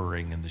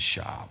laboring in the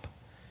shop.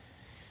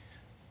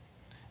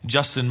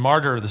 Justin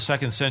Martyr, the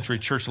second century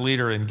church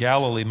leader in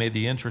Galilee, made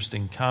the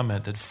interesting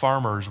comment that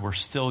farmers were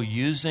still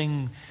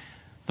using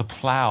the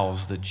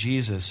plows that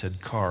Jesus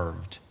had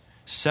carved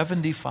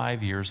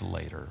 75 years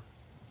later.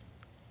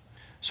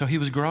 So he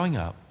was growing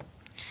up,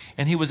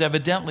 And he was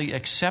evidently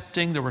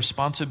accepting the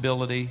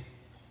responsibility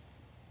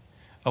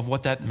of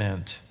what that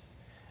meant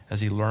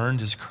as he learned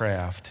his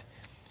craft,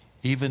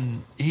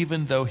 even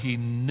though he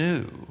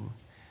knew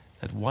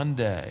that one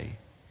day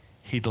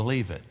he'd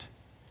leave it.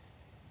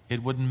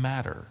 It wouldn't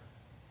matter.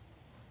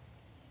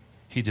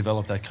 He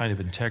developed that kind of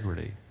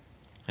integrity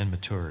and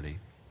maturity.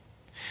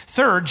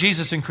 Third,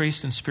 Jesus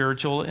increased in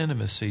spiritual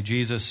intimacy.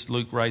 Jesus,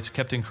 Luke writes,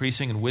 kept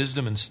increasing in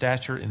wisdom and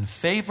stature in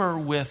favor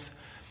with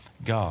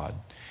God.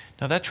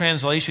 Now that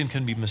translation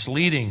can be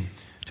misleading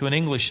to an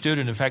English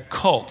student. In fact,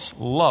 cults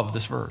love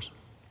this verse.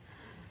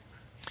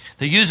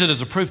 They use it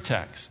as a proof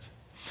text.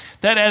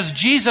 That as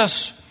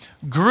Jesus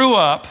grew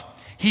up,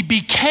 he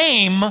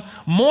became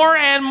more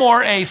and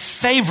more a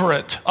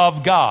favorite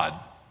of God.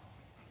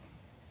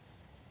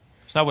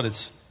 It's not what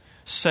it's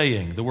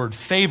saying. The word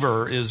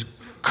favor is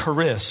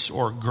charis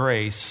or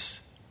grace.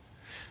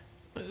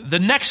 The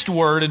next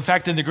word, in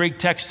fact, in the Greek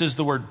text is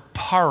the word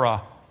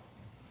para,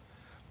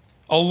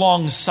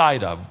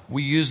 alongside of.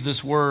 We use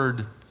this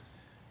word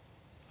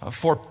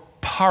for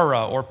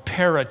para or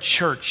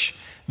para-church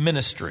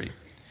ministry.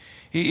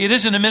 It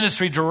isn't a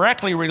ministry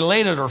directly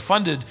related or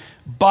funded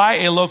by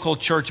a local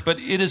church, but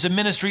it is a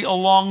ministry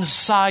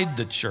alongside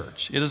the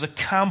church. It is a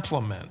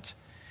complement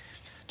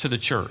to the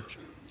church.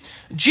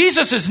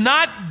 Jesus is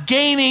not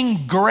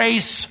gaining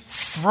grace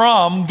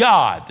from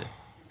God.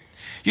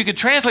 You could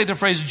translate the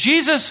phrase,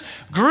 Jesus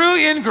grew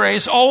in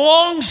grace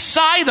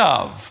alongside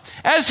of,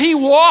 as he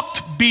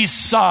walked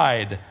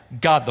beside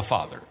God the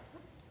Father.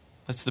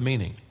 That's the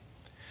meaning.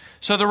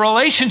 So the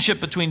relationship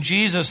between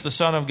Jesus, the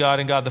Son of God,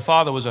 and God the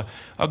Father was a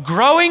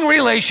growing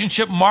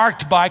relationship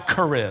marked by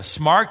charis,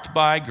 marked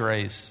by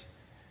grace.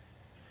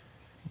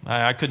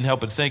 I couldn't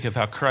help but think of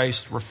how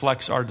Christ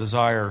reflects our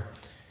desire,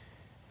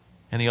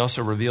 and he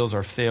also reveals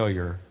our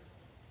failure.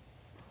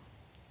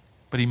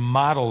 But he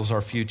models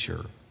our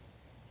future.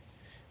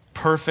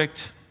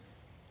 Perfect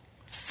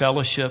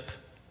fellowship,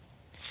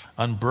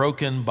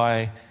 unbroken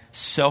by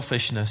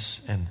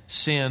selfishness and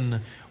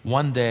sin,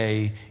 one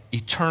day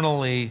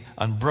eternally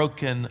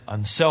unbroken,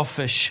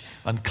 unselfish,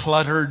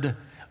 uncluttered,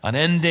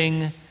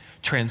 unending,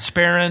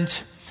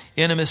 transparent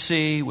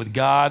intimacy with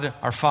God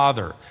our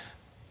Father.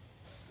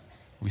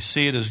 We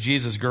see it as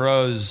Jesus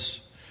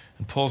grows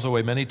and pulls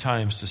away many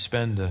times to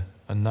spend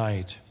a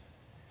night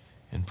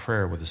in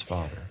prayer with his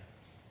Father.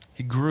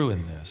 He grew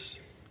in this.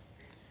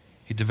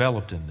 He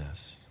developed in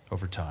this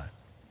over time.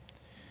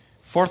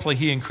 Fourthly,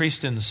 he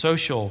increased in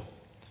social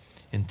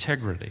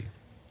integrity.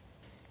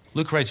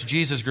 Luke writes,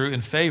 Jesus grew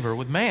in favor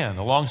with man.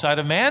 Alongside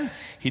of man,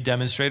 he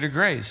demonstrated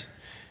grace.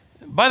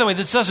 By the way,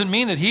 this doesn't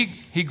mean that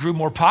he grew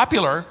more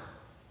popular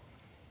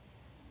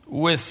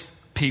with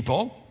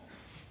people.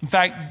 In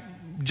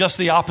fact, just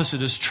the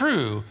opposite is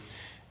true.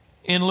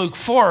 In Luke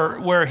 4,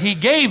 where he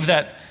gave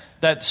that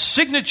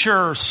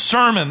signature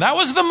sermon, that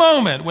was the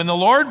moment when the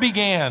Lord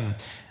began,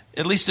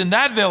 at least in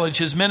that village,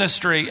 his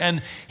ministry.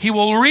 And he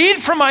will read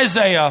from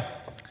Isaiah,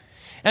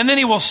 and then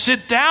he will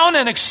sit down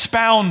and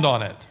expound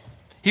on it.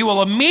 He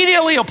will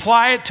immediately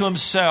apply it to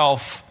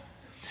himself.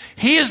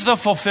 He is the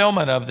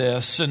fulfillment of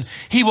this. And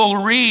he will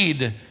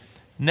read,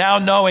 now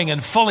knowing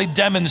and fully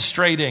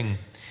demonstrating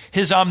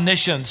his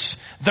omniscience,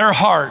 their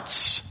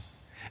hearts,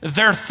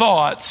 their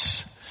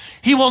thoughts.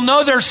 He will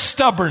know their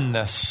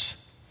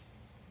stubbornness.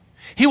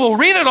 He will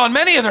read it on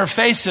many of their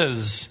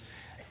faces.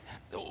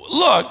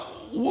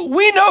 Look,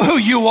 we know who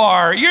you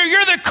are.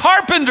 You're the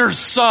carpenter's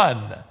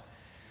son.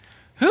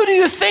 Who do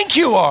you think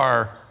you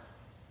are?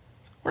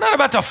 We're not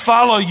about to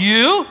follow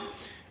you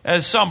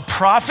as some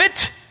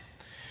prophet,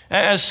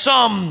 as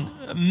some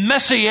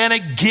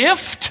messianic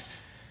gift.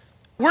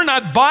 We're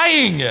not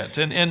buying it.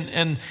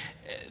 And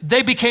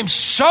they became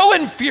so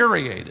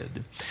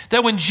infuriated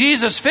that when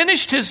Jesus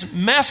finished his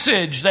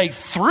message, they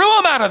threw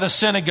him out of the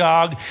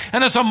synagogue,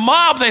 and as a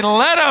mob, they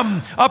led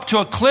him up to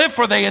a cliff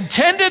where they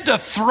intended to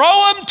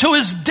throw him to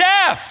his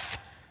death.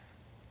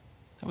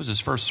 That was his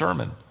first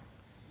sermon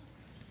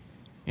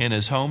in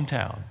his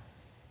hometown.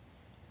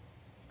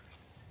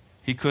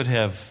 He could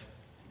have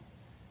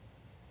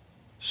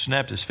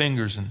snapped his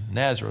fingers, and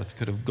Nazareth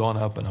could have gone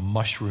up in a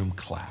mushroom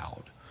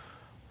cloud.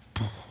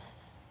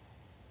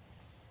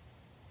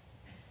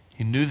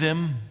 He knew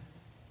them.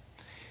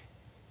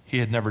 He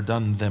had never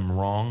done them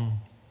wrong.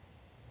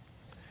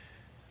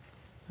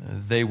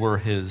 They were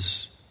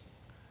his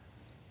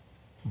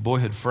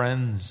boyhood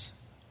friends,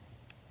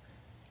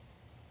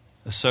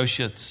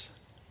 associates,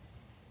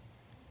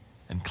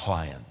 and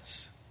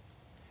clients.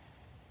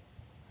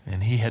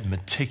 And he had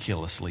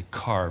meticulously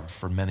carved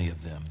for many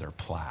of them their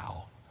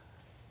plow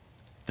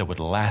that would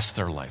last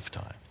their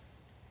lifetime.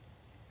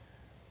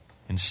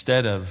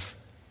 Instead of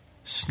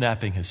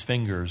snapping his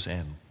fingers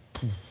and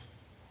poof,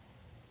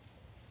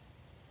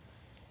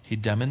 he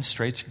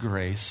demonstrates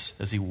grace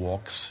as he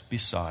walks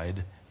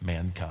beside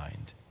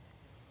mankind.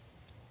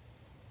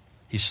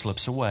 He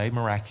slips away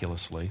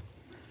miraculously.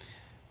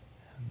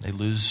 They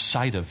lose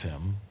sight of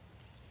him,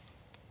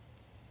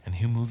 and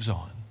he moves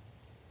on.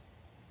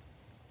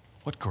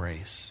 What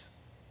grace.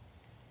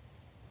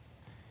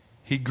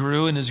 He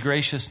grew in his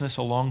graciousness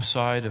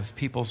alongside of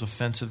people's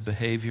offensive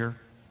behavior.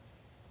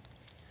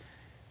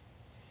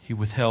 He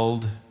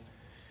withheld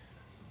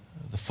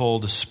the full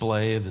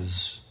display of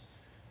his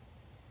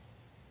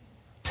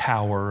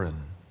power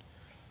and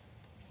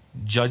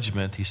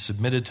judgment. He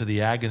submitted to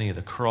the agony of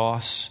the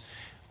cross.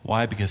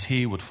 Why? Because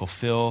he would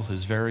fulfill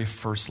his very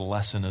first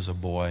lesson as a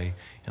boy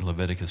in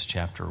Leviticus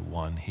chapter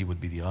 1. He would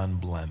be the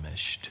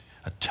unblemished,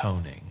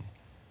 atoning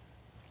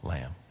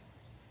lamb.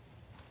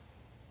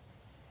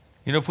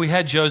 You know, if we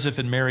had Joseph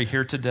and Mary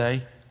here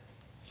today,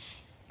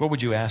 what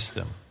would you ask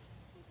them?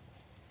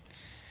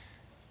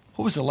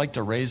 What was it like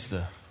to raise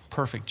the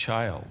perfect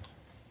child?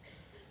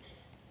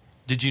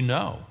 Did you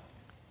know?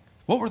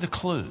 What were the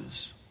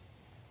clues?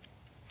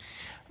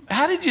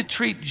 How did you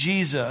treat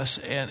Jesus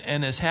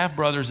and his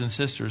half-brothers and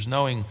sisters,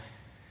 knowing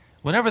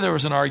whenever there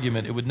was an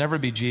argument, it would never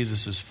be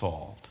Jesus'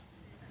 fault?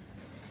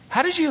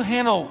 How did you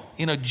handle,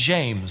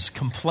 James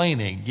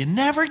complaining? You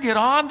never get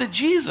on to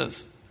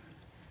Jesus.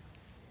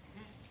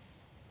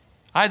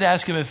 I'd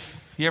ask him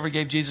if he ever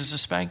gave Jesus a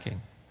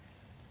spanking.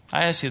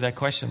 I asked you that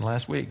question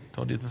last week.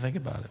 Told you to think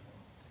about it.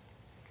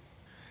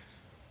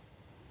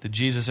 Did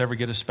Jesus ever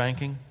get a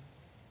spanking?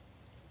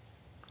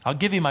 I'll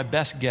give you my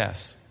best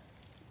guess.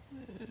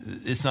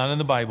 It's not in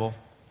the Bible.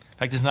 In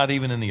fact, it's not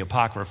even in the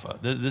Apocrypha.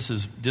 This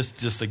is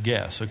just a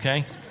guess,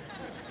 okay?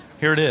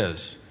 Here it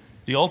is.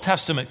 The Old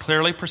Testament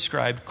clearly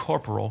prescribed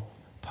corporal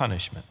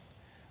punishment,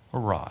 a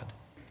rod.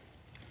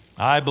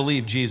 I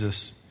believe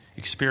Jesus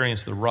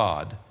experienced the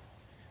rod,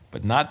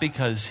 but not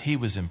because he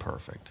was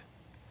imperfect,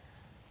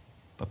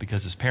 but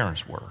because his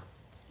parents were.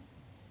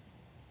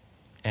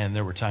 And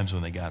there were times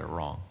when they got it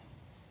wrong.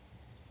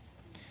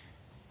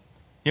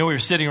 We were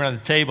sitting around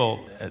the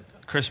table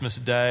at Christmas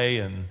Day,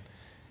 and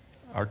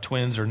our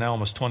twins are now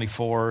almost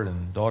 24,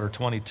 and daughter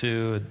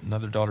 22,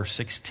 another daughter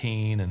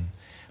 16, and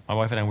my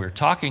wife and I, we were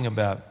talking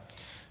about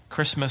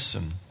Christmas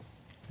and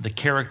the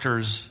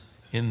characters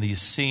in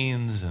these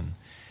scenes,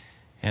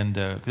 and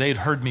they had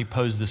heard me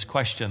pose this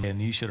question,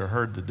 and you should have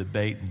heard the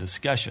debate and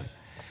discussion.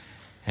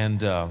 And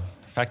the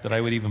fact that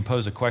I would even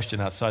pose a question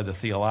outside the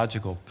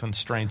theological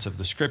constraints of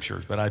the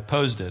Scriptures, but I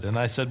posed it, and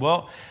I said,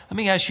 well, let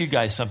me ask you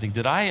guys something.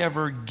 Did I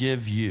ever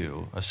give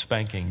you a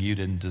spanking you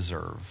didn't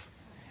deserve?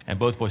 And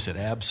both boys said,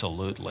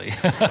 absolutely.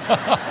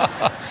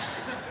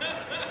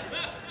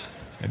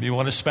 Maybe you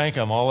want to spank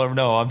them all over?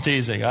 No, I'm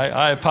teasing.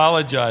 I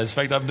apologize. In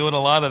fact, I'm doing a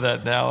lot of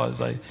that now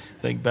as I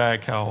think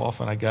back how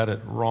often I got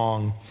it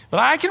wrong.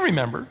 But I can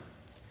remember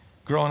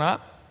growing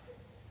up.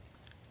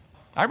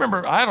 I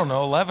remember,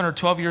 11 or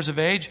 12 years of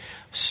age,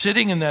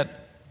 sitting in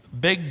that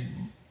big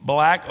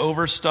black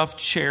overstuffed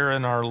chair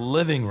in our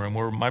living room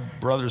where my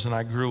brothers and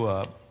I grew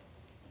up.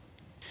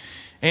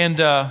 And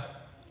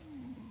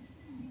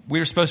we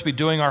were supposed to be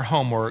doing our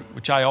homework,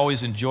 which I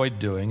always enjoyed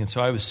doing. And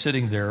so I was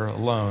sitting there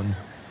alone,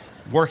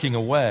 working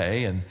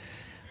away.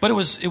 But it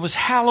was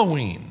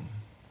Halloween.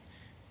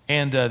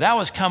 And that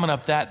was coming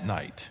up that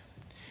night.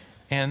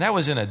 And that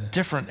was in a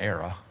different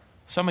era.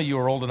 Some of you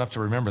are old enough to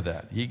remember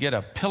that. You get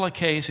a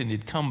pillowcase and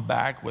you'd come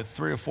back with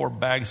 3 or 4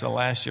 bags that'll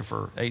last you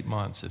for 8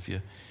 months if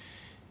you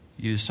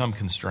use some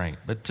constraint.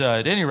 But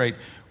at any rate,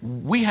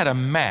 we had a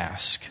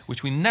mask,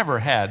 which we never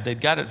had.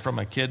 They'd got it from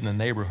a kid in the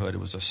neighborhood. It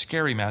was a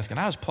scary mask, and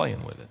I was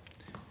playing with it,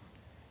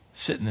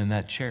 sitting in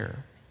that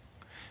chair.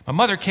 My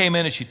mother came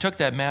in and she took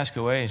that mask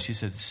away and she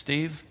said,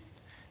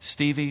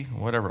 Stevie,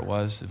 whatever it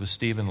was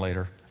Stephen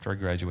later after I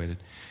graduated,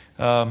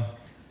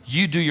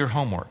 you do your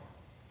homework.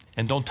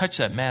 And don't touch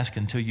that mask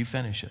until you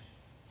finish it.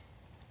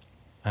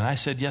 And I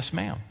said, yes,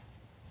 ma'am.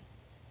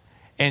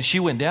 And she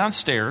went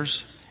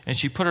downstairs and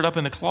she put it up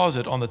in the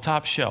closet on the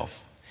top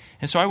shelf.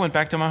 And so I went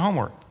back to my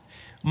homework.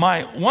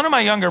 One of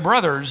my younger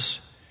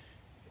brothers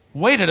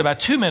waited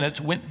about 2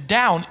 minutes, went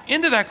down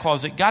into that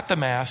closet, got the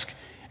mask,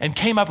 and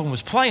came up and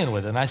was playing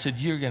with it. And I said,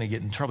 you're going to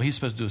get in trouble. He's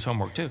supposed to do his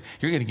homework too.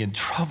 You're going to get in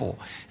trouble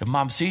if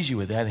Mom sees you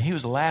with that. And he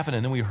was laughing,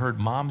 and then we heard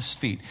Mom's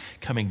feet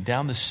coming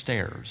down the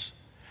stairs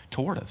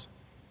toward us.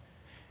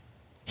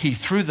 He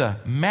threw the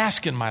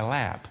mask in my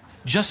lap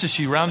just as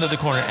she rounded the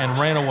corner and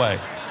ran away.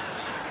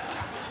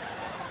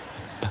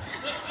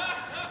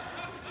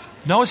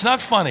 No, it's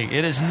not funny.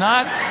 It is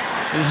not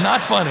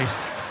funny.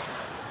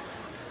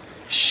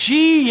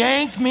 She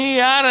yanked me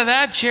out of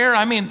that chair.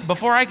 I mean,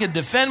 before I could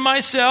defend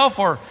myself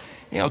or,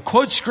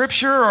 quote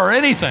scripture or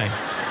anything,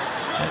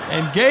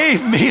 and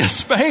gave me a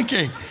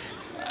spanking.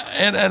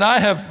 And I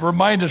have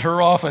reminded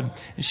her often,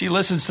 and she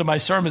listens to my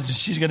sermons, and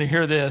she's going to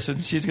hear this,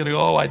 and she's going to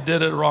go, oh, I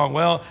did it wrong.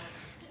 Well,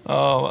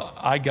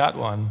 I got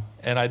one,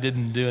 and I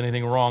didn't do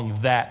anything wrong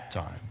that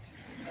time.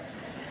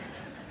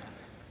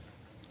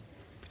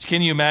 But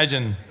can you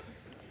imagine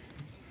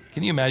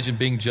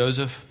being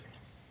Joseph?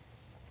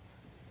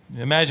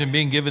 Imagine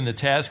being given the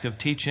task of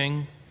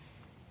teaching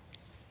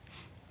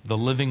the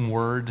living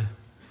word.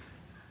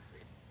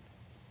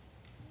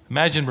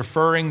 Imagine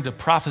referring to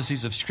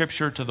prophecies of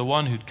Scripture to the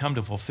one who'd come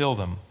to fulfill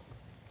them.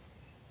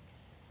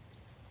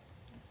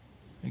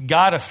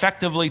 God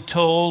effectively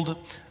told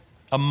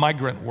a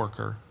migrant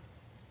worker,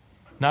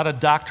 not a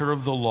doctor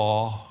of the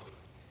law,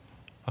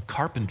 a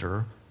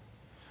carpenter,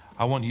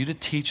 I want you to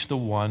teach the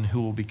one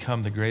who will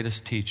become the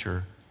greatest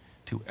teacher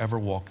to ever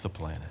walk the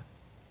planet.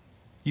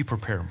 You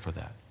prepare him for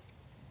that.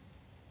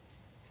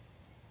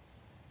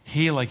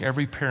 He, like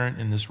every parent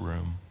in this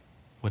room,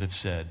 would have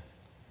said,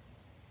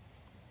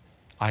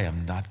 I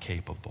am not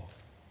capable.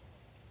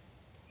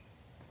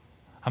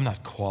 I'm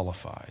not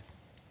qualified.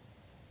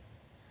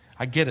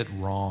 I get it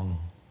wrong.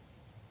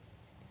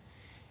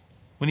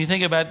 When you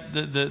think about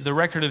the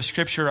record of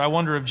Scripture, I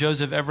wonder if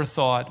Joseph ever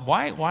thought,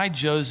 why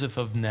Joseph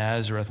of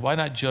Nazareth? Why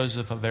not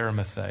Joseph of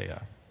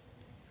Arimathea?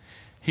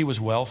 He was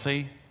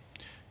wealthy,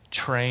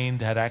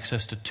 trained, had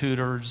access to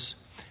tutors.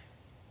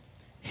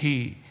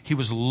 He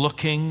was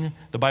looking,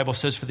 the Bible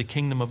says, for the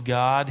kingdom of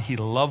God. He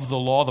loved the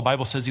law. The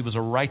Bible says he was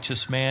a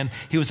righteous man.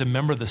 He was a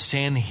member of the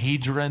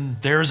Sanhedrin.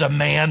 There's a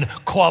man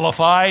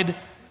qualified.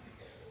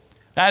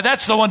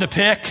 That's the one to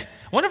pick.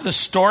 I wonder if the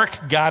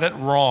stork got it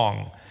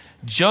wrong.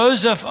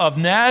 Joseph of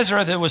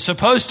Nazareth, it was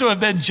supposed to have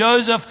been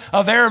Joseph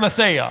of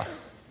Arimathea.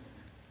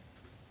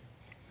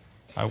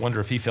 I wonder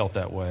if he felt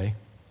that way.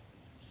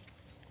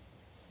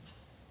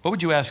 What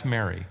would you ask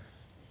Mary?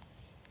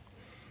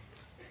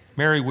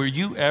 Mary, were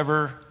you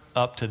ever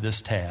up to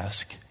this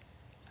task?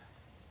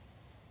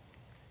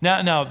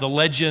 Now the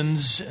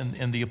legends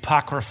and the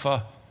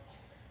Apocrypha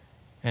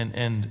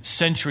and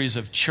centuries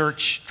of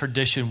church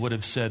tradition would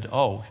have said,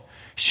 oh,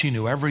 she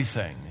knew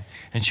everything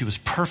and she was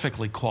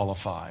perfectly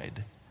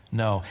qualified.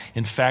 No.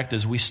 In fact,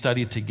 as we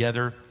studied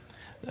together,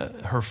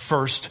 her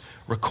first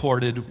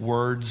recorded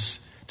words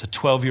to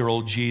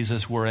 12-year-old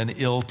Jesus were an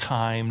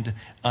ill-timed,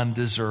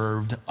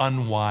 undeserved,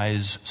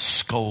 unwise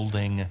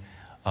scolding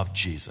of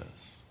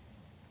Jesus.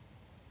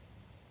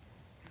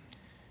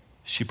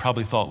 She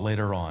probably thought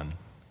later on,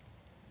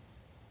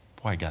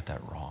 boy, I got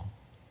that wrong.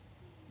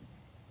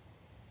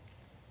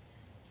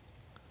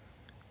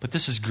 But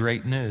this is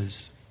great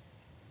news.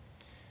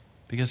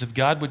 Because if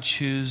God would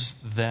choose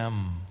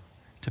them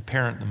to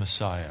parent the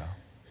Messiah,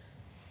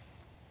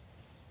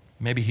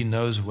 maybe he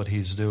knows what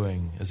he's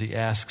doing as he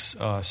asks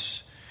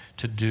us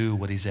to do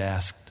what he's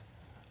asked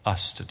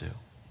us to do.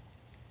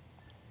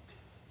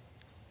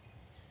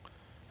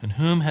 And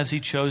whom has he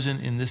chosen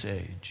in this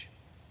age?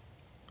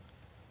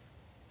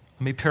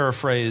 Let me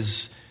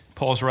paraphrase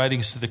Paul's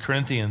writings to the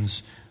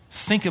Corinthians.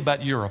 Think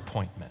about your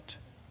appointment.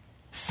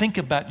 Think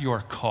about your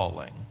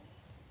calling.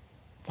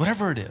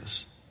 Whatever it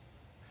is.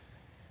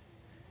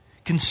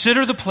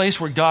 Consider the place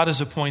where God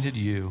has appointed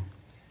you.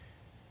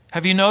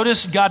 Have you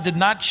noticed God did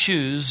not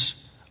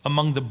choose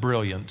among the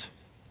brilliant?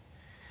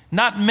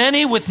 Not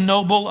many with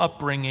noble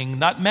upbringing,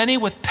 not many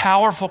with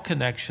powerful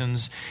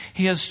connections.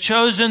 He has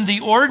chosen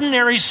the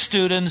ordinary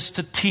students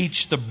to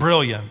teach the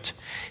brilliant.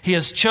 He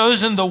has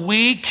chosen the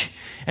weak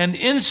and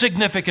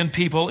insignificant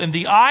people in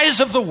the eyes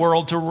of the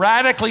world to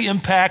radically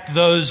impact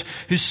those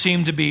who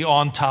seem to be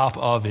on top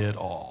of it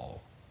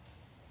all.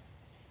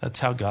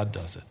 That's how God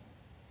does it.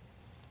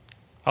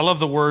 I love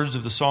the words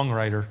of the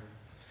songwriter.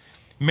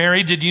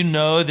 Mary, did you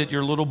know that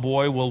your little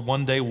boy will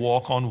one day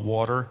walk on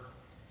water?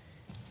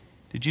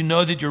 Did you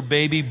know that your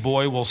baby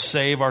boy will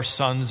save our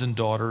sons and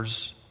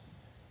daughters?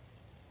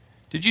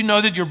 Did you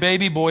know that your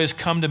baby boy has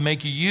come to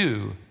make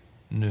you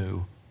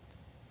new?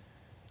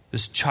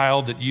 This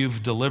child that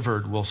you've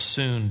delivered will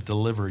soon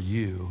deliver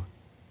you.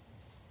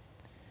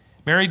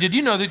 Mary, did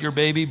you know that your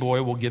baby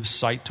boy will give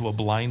sight to a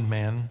blind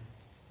man?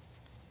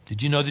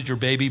 Did you know that your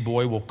baby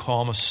boy will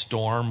calm a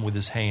storm with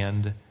his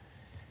hand?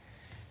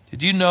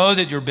 Did you know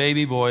that your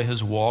baby boy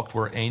has walked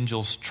where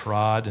angels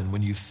trod, and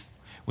when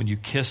you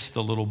kiss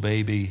the little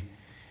baby,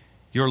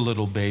 your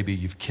little baby,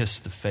 you've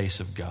kissed the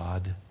face of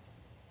God?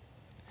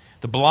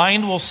 The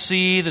blind will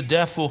see, the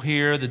deaf will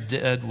hear, the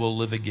dead will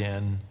live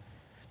again.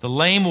 The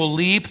lame will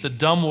leap, the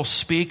dumb will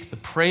speak, the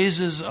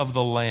praises of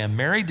the Lamb.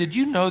 Mary, did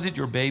you know that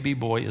your baby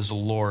boy is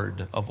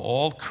Lord of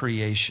all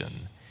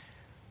creation?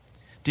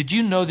 Did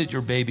you know that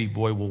your baby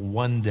boy will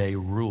one day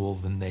rule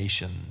the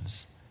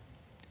nations?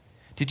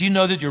 Did you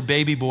know that your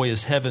baby boy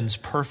is heaven's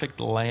perfect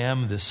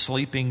lamb? The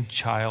sleeping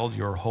child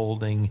you're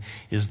holding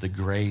is the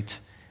great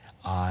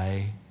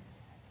I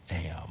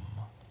am.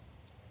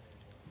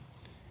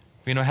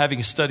 You know,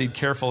 having studied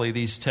carefully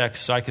these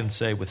texts, I can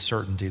say with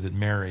certainty that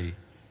Mary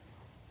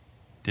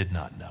did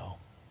not know.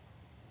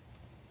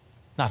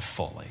 Not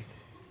fully.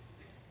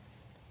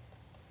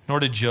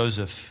 Nor did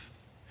Joseph.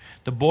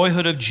 The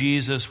boyhood of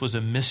Jesus was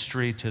a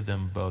mystery to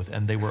them both,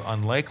 and they were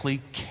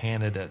unlikely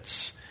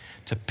candidates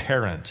to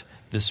parent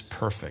this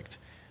perfect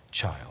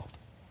child.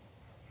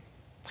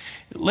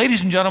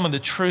 Ladies and gentlemen, the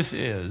truth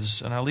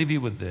is, and I'll leave you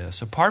with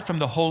this, apart from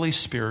the Holy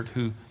Spirit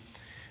who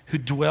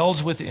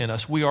dwells within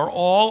us, we are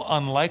all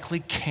unlikely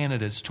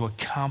candidates to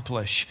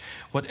accomplish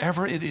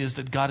whatever it is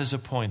that God has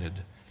appointed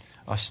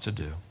us to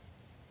do.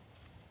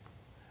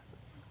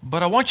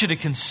 But I want you to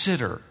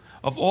consider,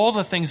 of all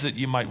the things that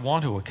you might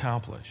want to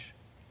accomplish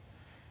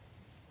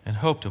and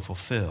hope to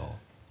fulfill,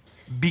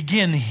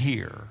 begin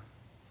here.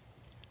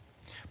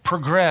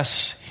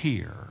 Progress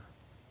here.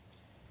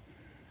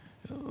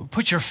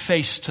 Put your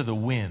face to the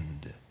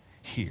wind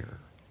here.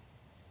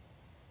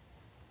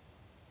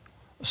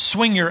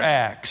 Swing your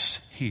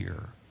axe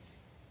here.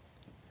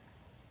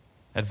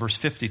 at verse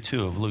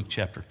 52 of Luke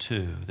chapter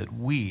 2, that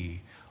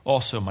we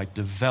also might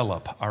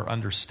develop our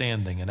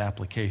understanding and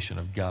application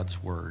of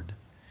God's word,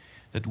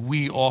 that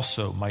we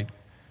also might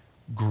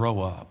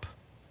grow up,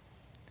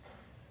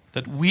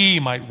 that we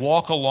might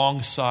walk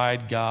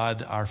alongside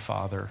God our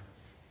Father,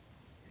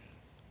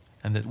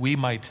 and that we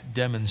might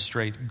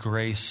demonstrate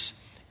grace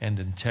and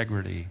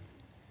integrity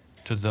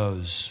to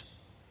those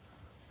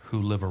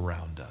who live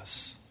around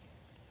us.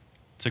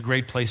 It's a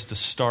great place to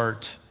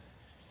start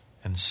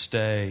and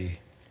stay.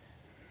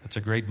 It's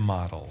a great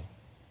model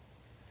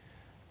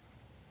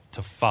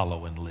to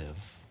follow and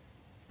live.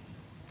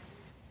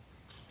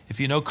 If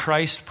you know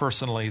Christ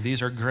personally,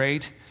 these are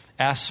great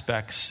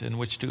aspects in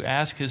which to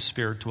ask His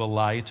Spirit to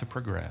allow you to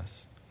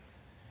progress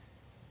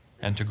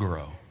and to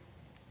grow.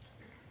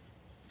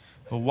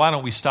 Well, why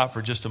don't we stop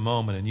for just a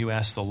moment and you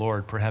ask the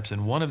Lord, perhaps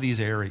in one of these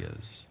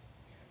areas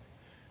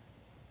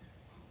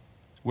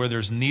where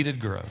there's needed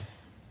growth,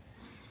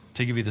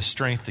 to give you the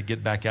strength to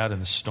get back out in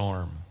the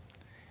storm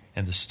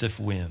and the stiff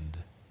wind,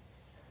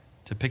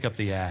 to pick up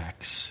the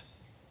axe.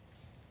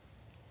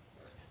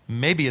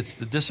 Maybe it's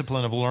the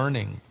discipline of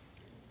learning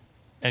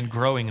and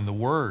growing in the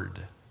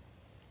Word,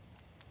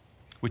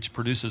 which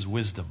produces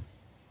wisdom.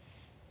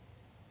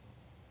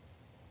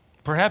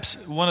 Perhaps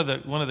one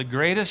of the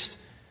greatest,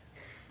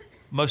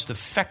 most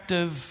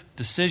effective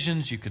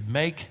decisions you could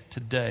make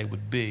today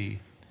would be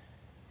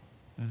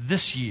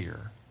this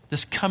year,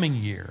 this coming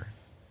year,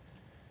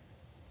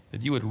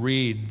 that you would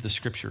read the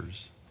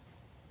Scriptures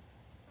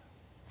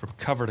from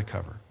cover to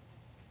cover.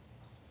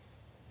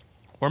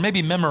 Or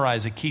maybe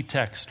memorize a key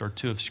text or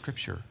two of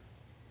Scripture.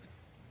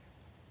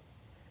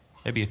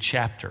 Maybe a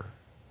chapter.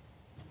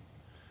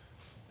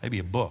 Maybe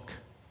a book.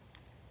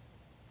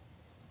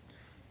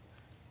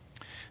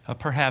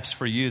 Perhaps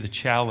for you the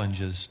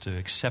challenge is to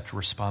accept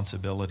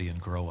responsibility and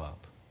grow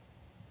up.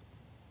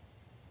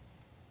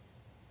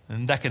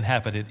 And that can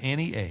happen at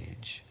any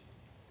age.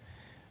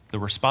 The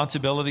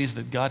responsibilities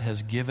that God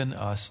has given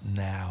us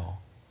now,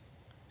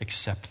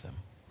 accept them.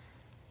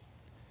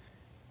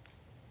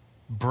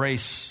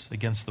 Brace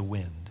against the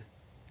wind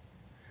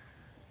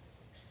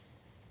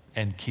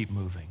and keep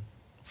moving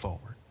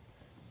forward.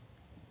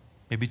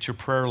 Maybe it's your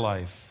prayer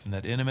life and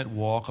that intimate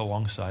walk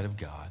alongside of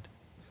God.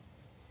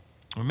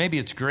 Or maybe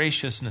it's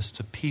graciousness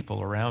to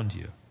people around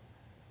you.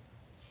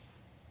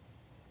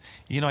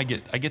 You know, I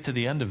get to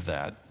the end of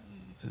that.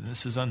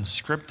 This is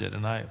unscripted,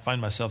 and I find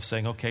myself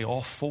saying, okay,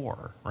 all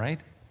four, right?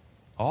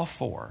 All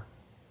four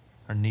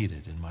are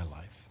needed in my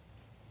life.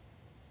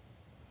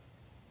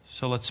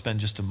 So let's spend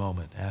just a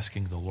moment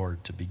asking the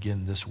Lord to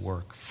begin this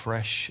work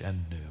fresh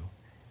and new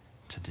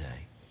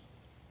today.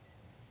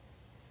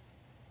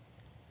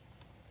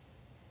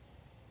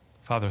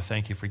 Father,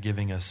 thank you for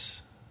giving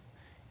us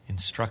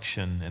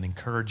instruction and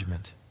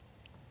encouragement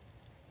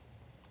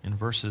in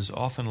verses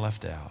often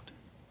left out.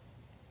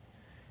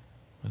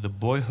 The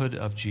boyhood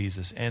of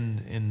Jesus,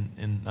 and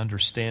in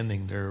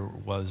understanding there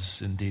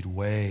was indeed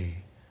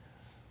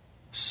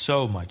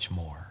so much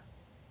more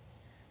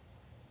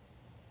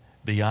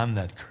beyond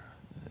that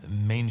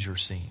manger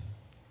scene.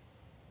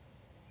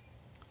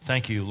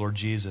 Thank you, Lord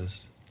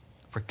Jesus,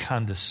 for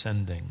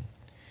condescending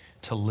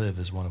to live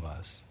as one of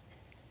us.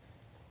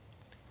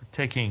 For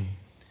taking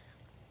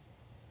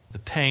the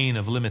pain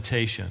of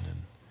limitation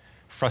and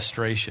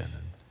frustration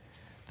and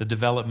the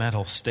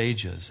developmental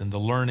stages and the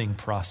learning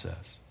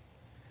process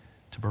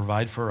to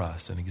provide for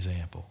us an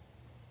example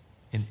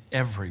in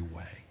every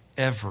way,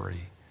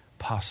 every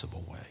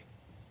possible way.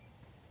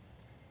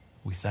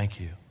 We thank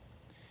you,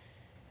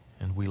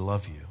 and we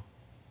love you,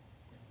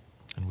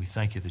 and we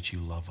thank you that you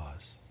love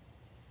us.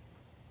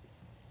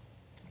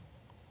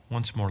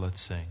 Once more,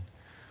 let's sing.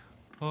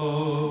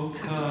 Oh,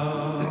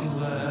 come,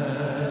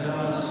 let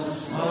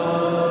us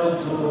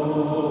adore.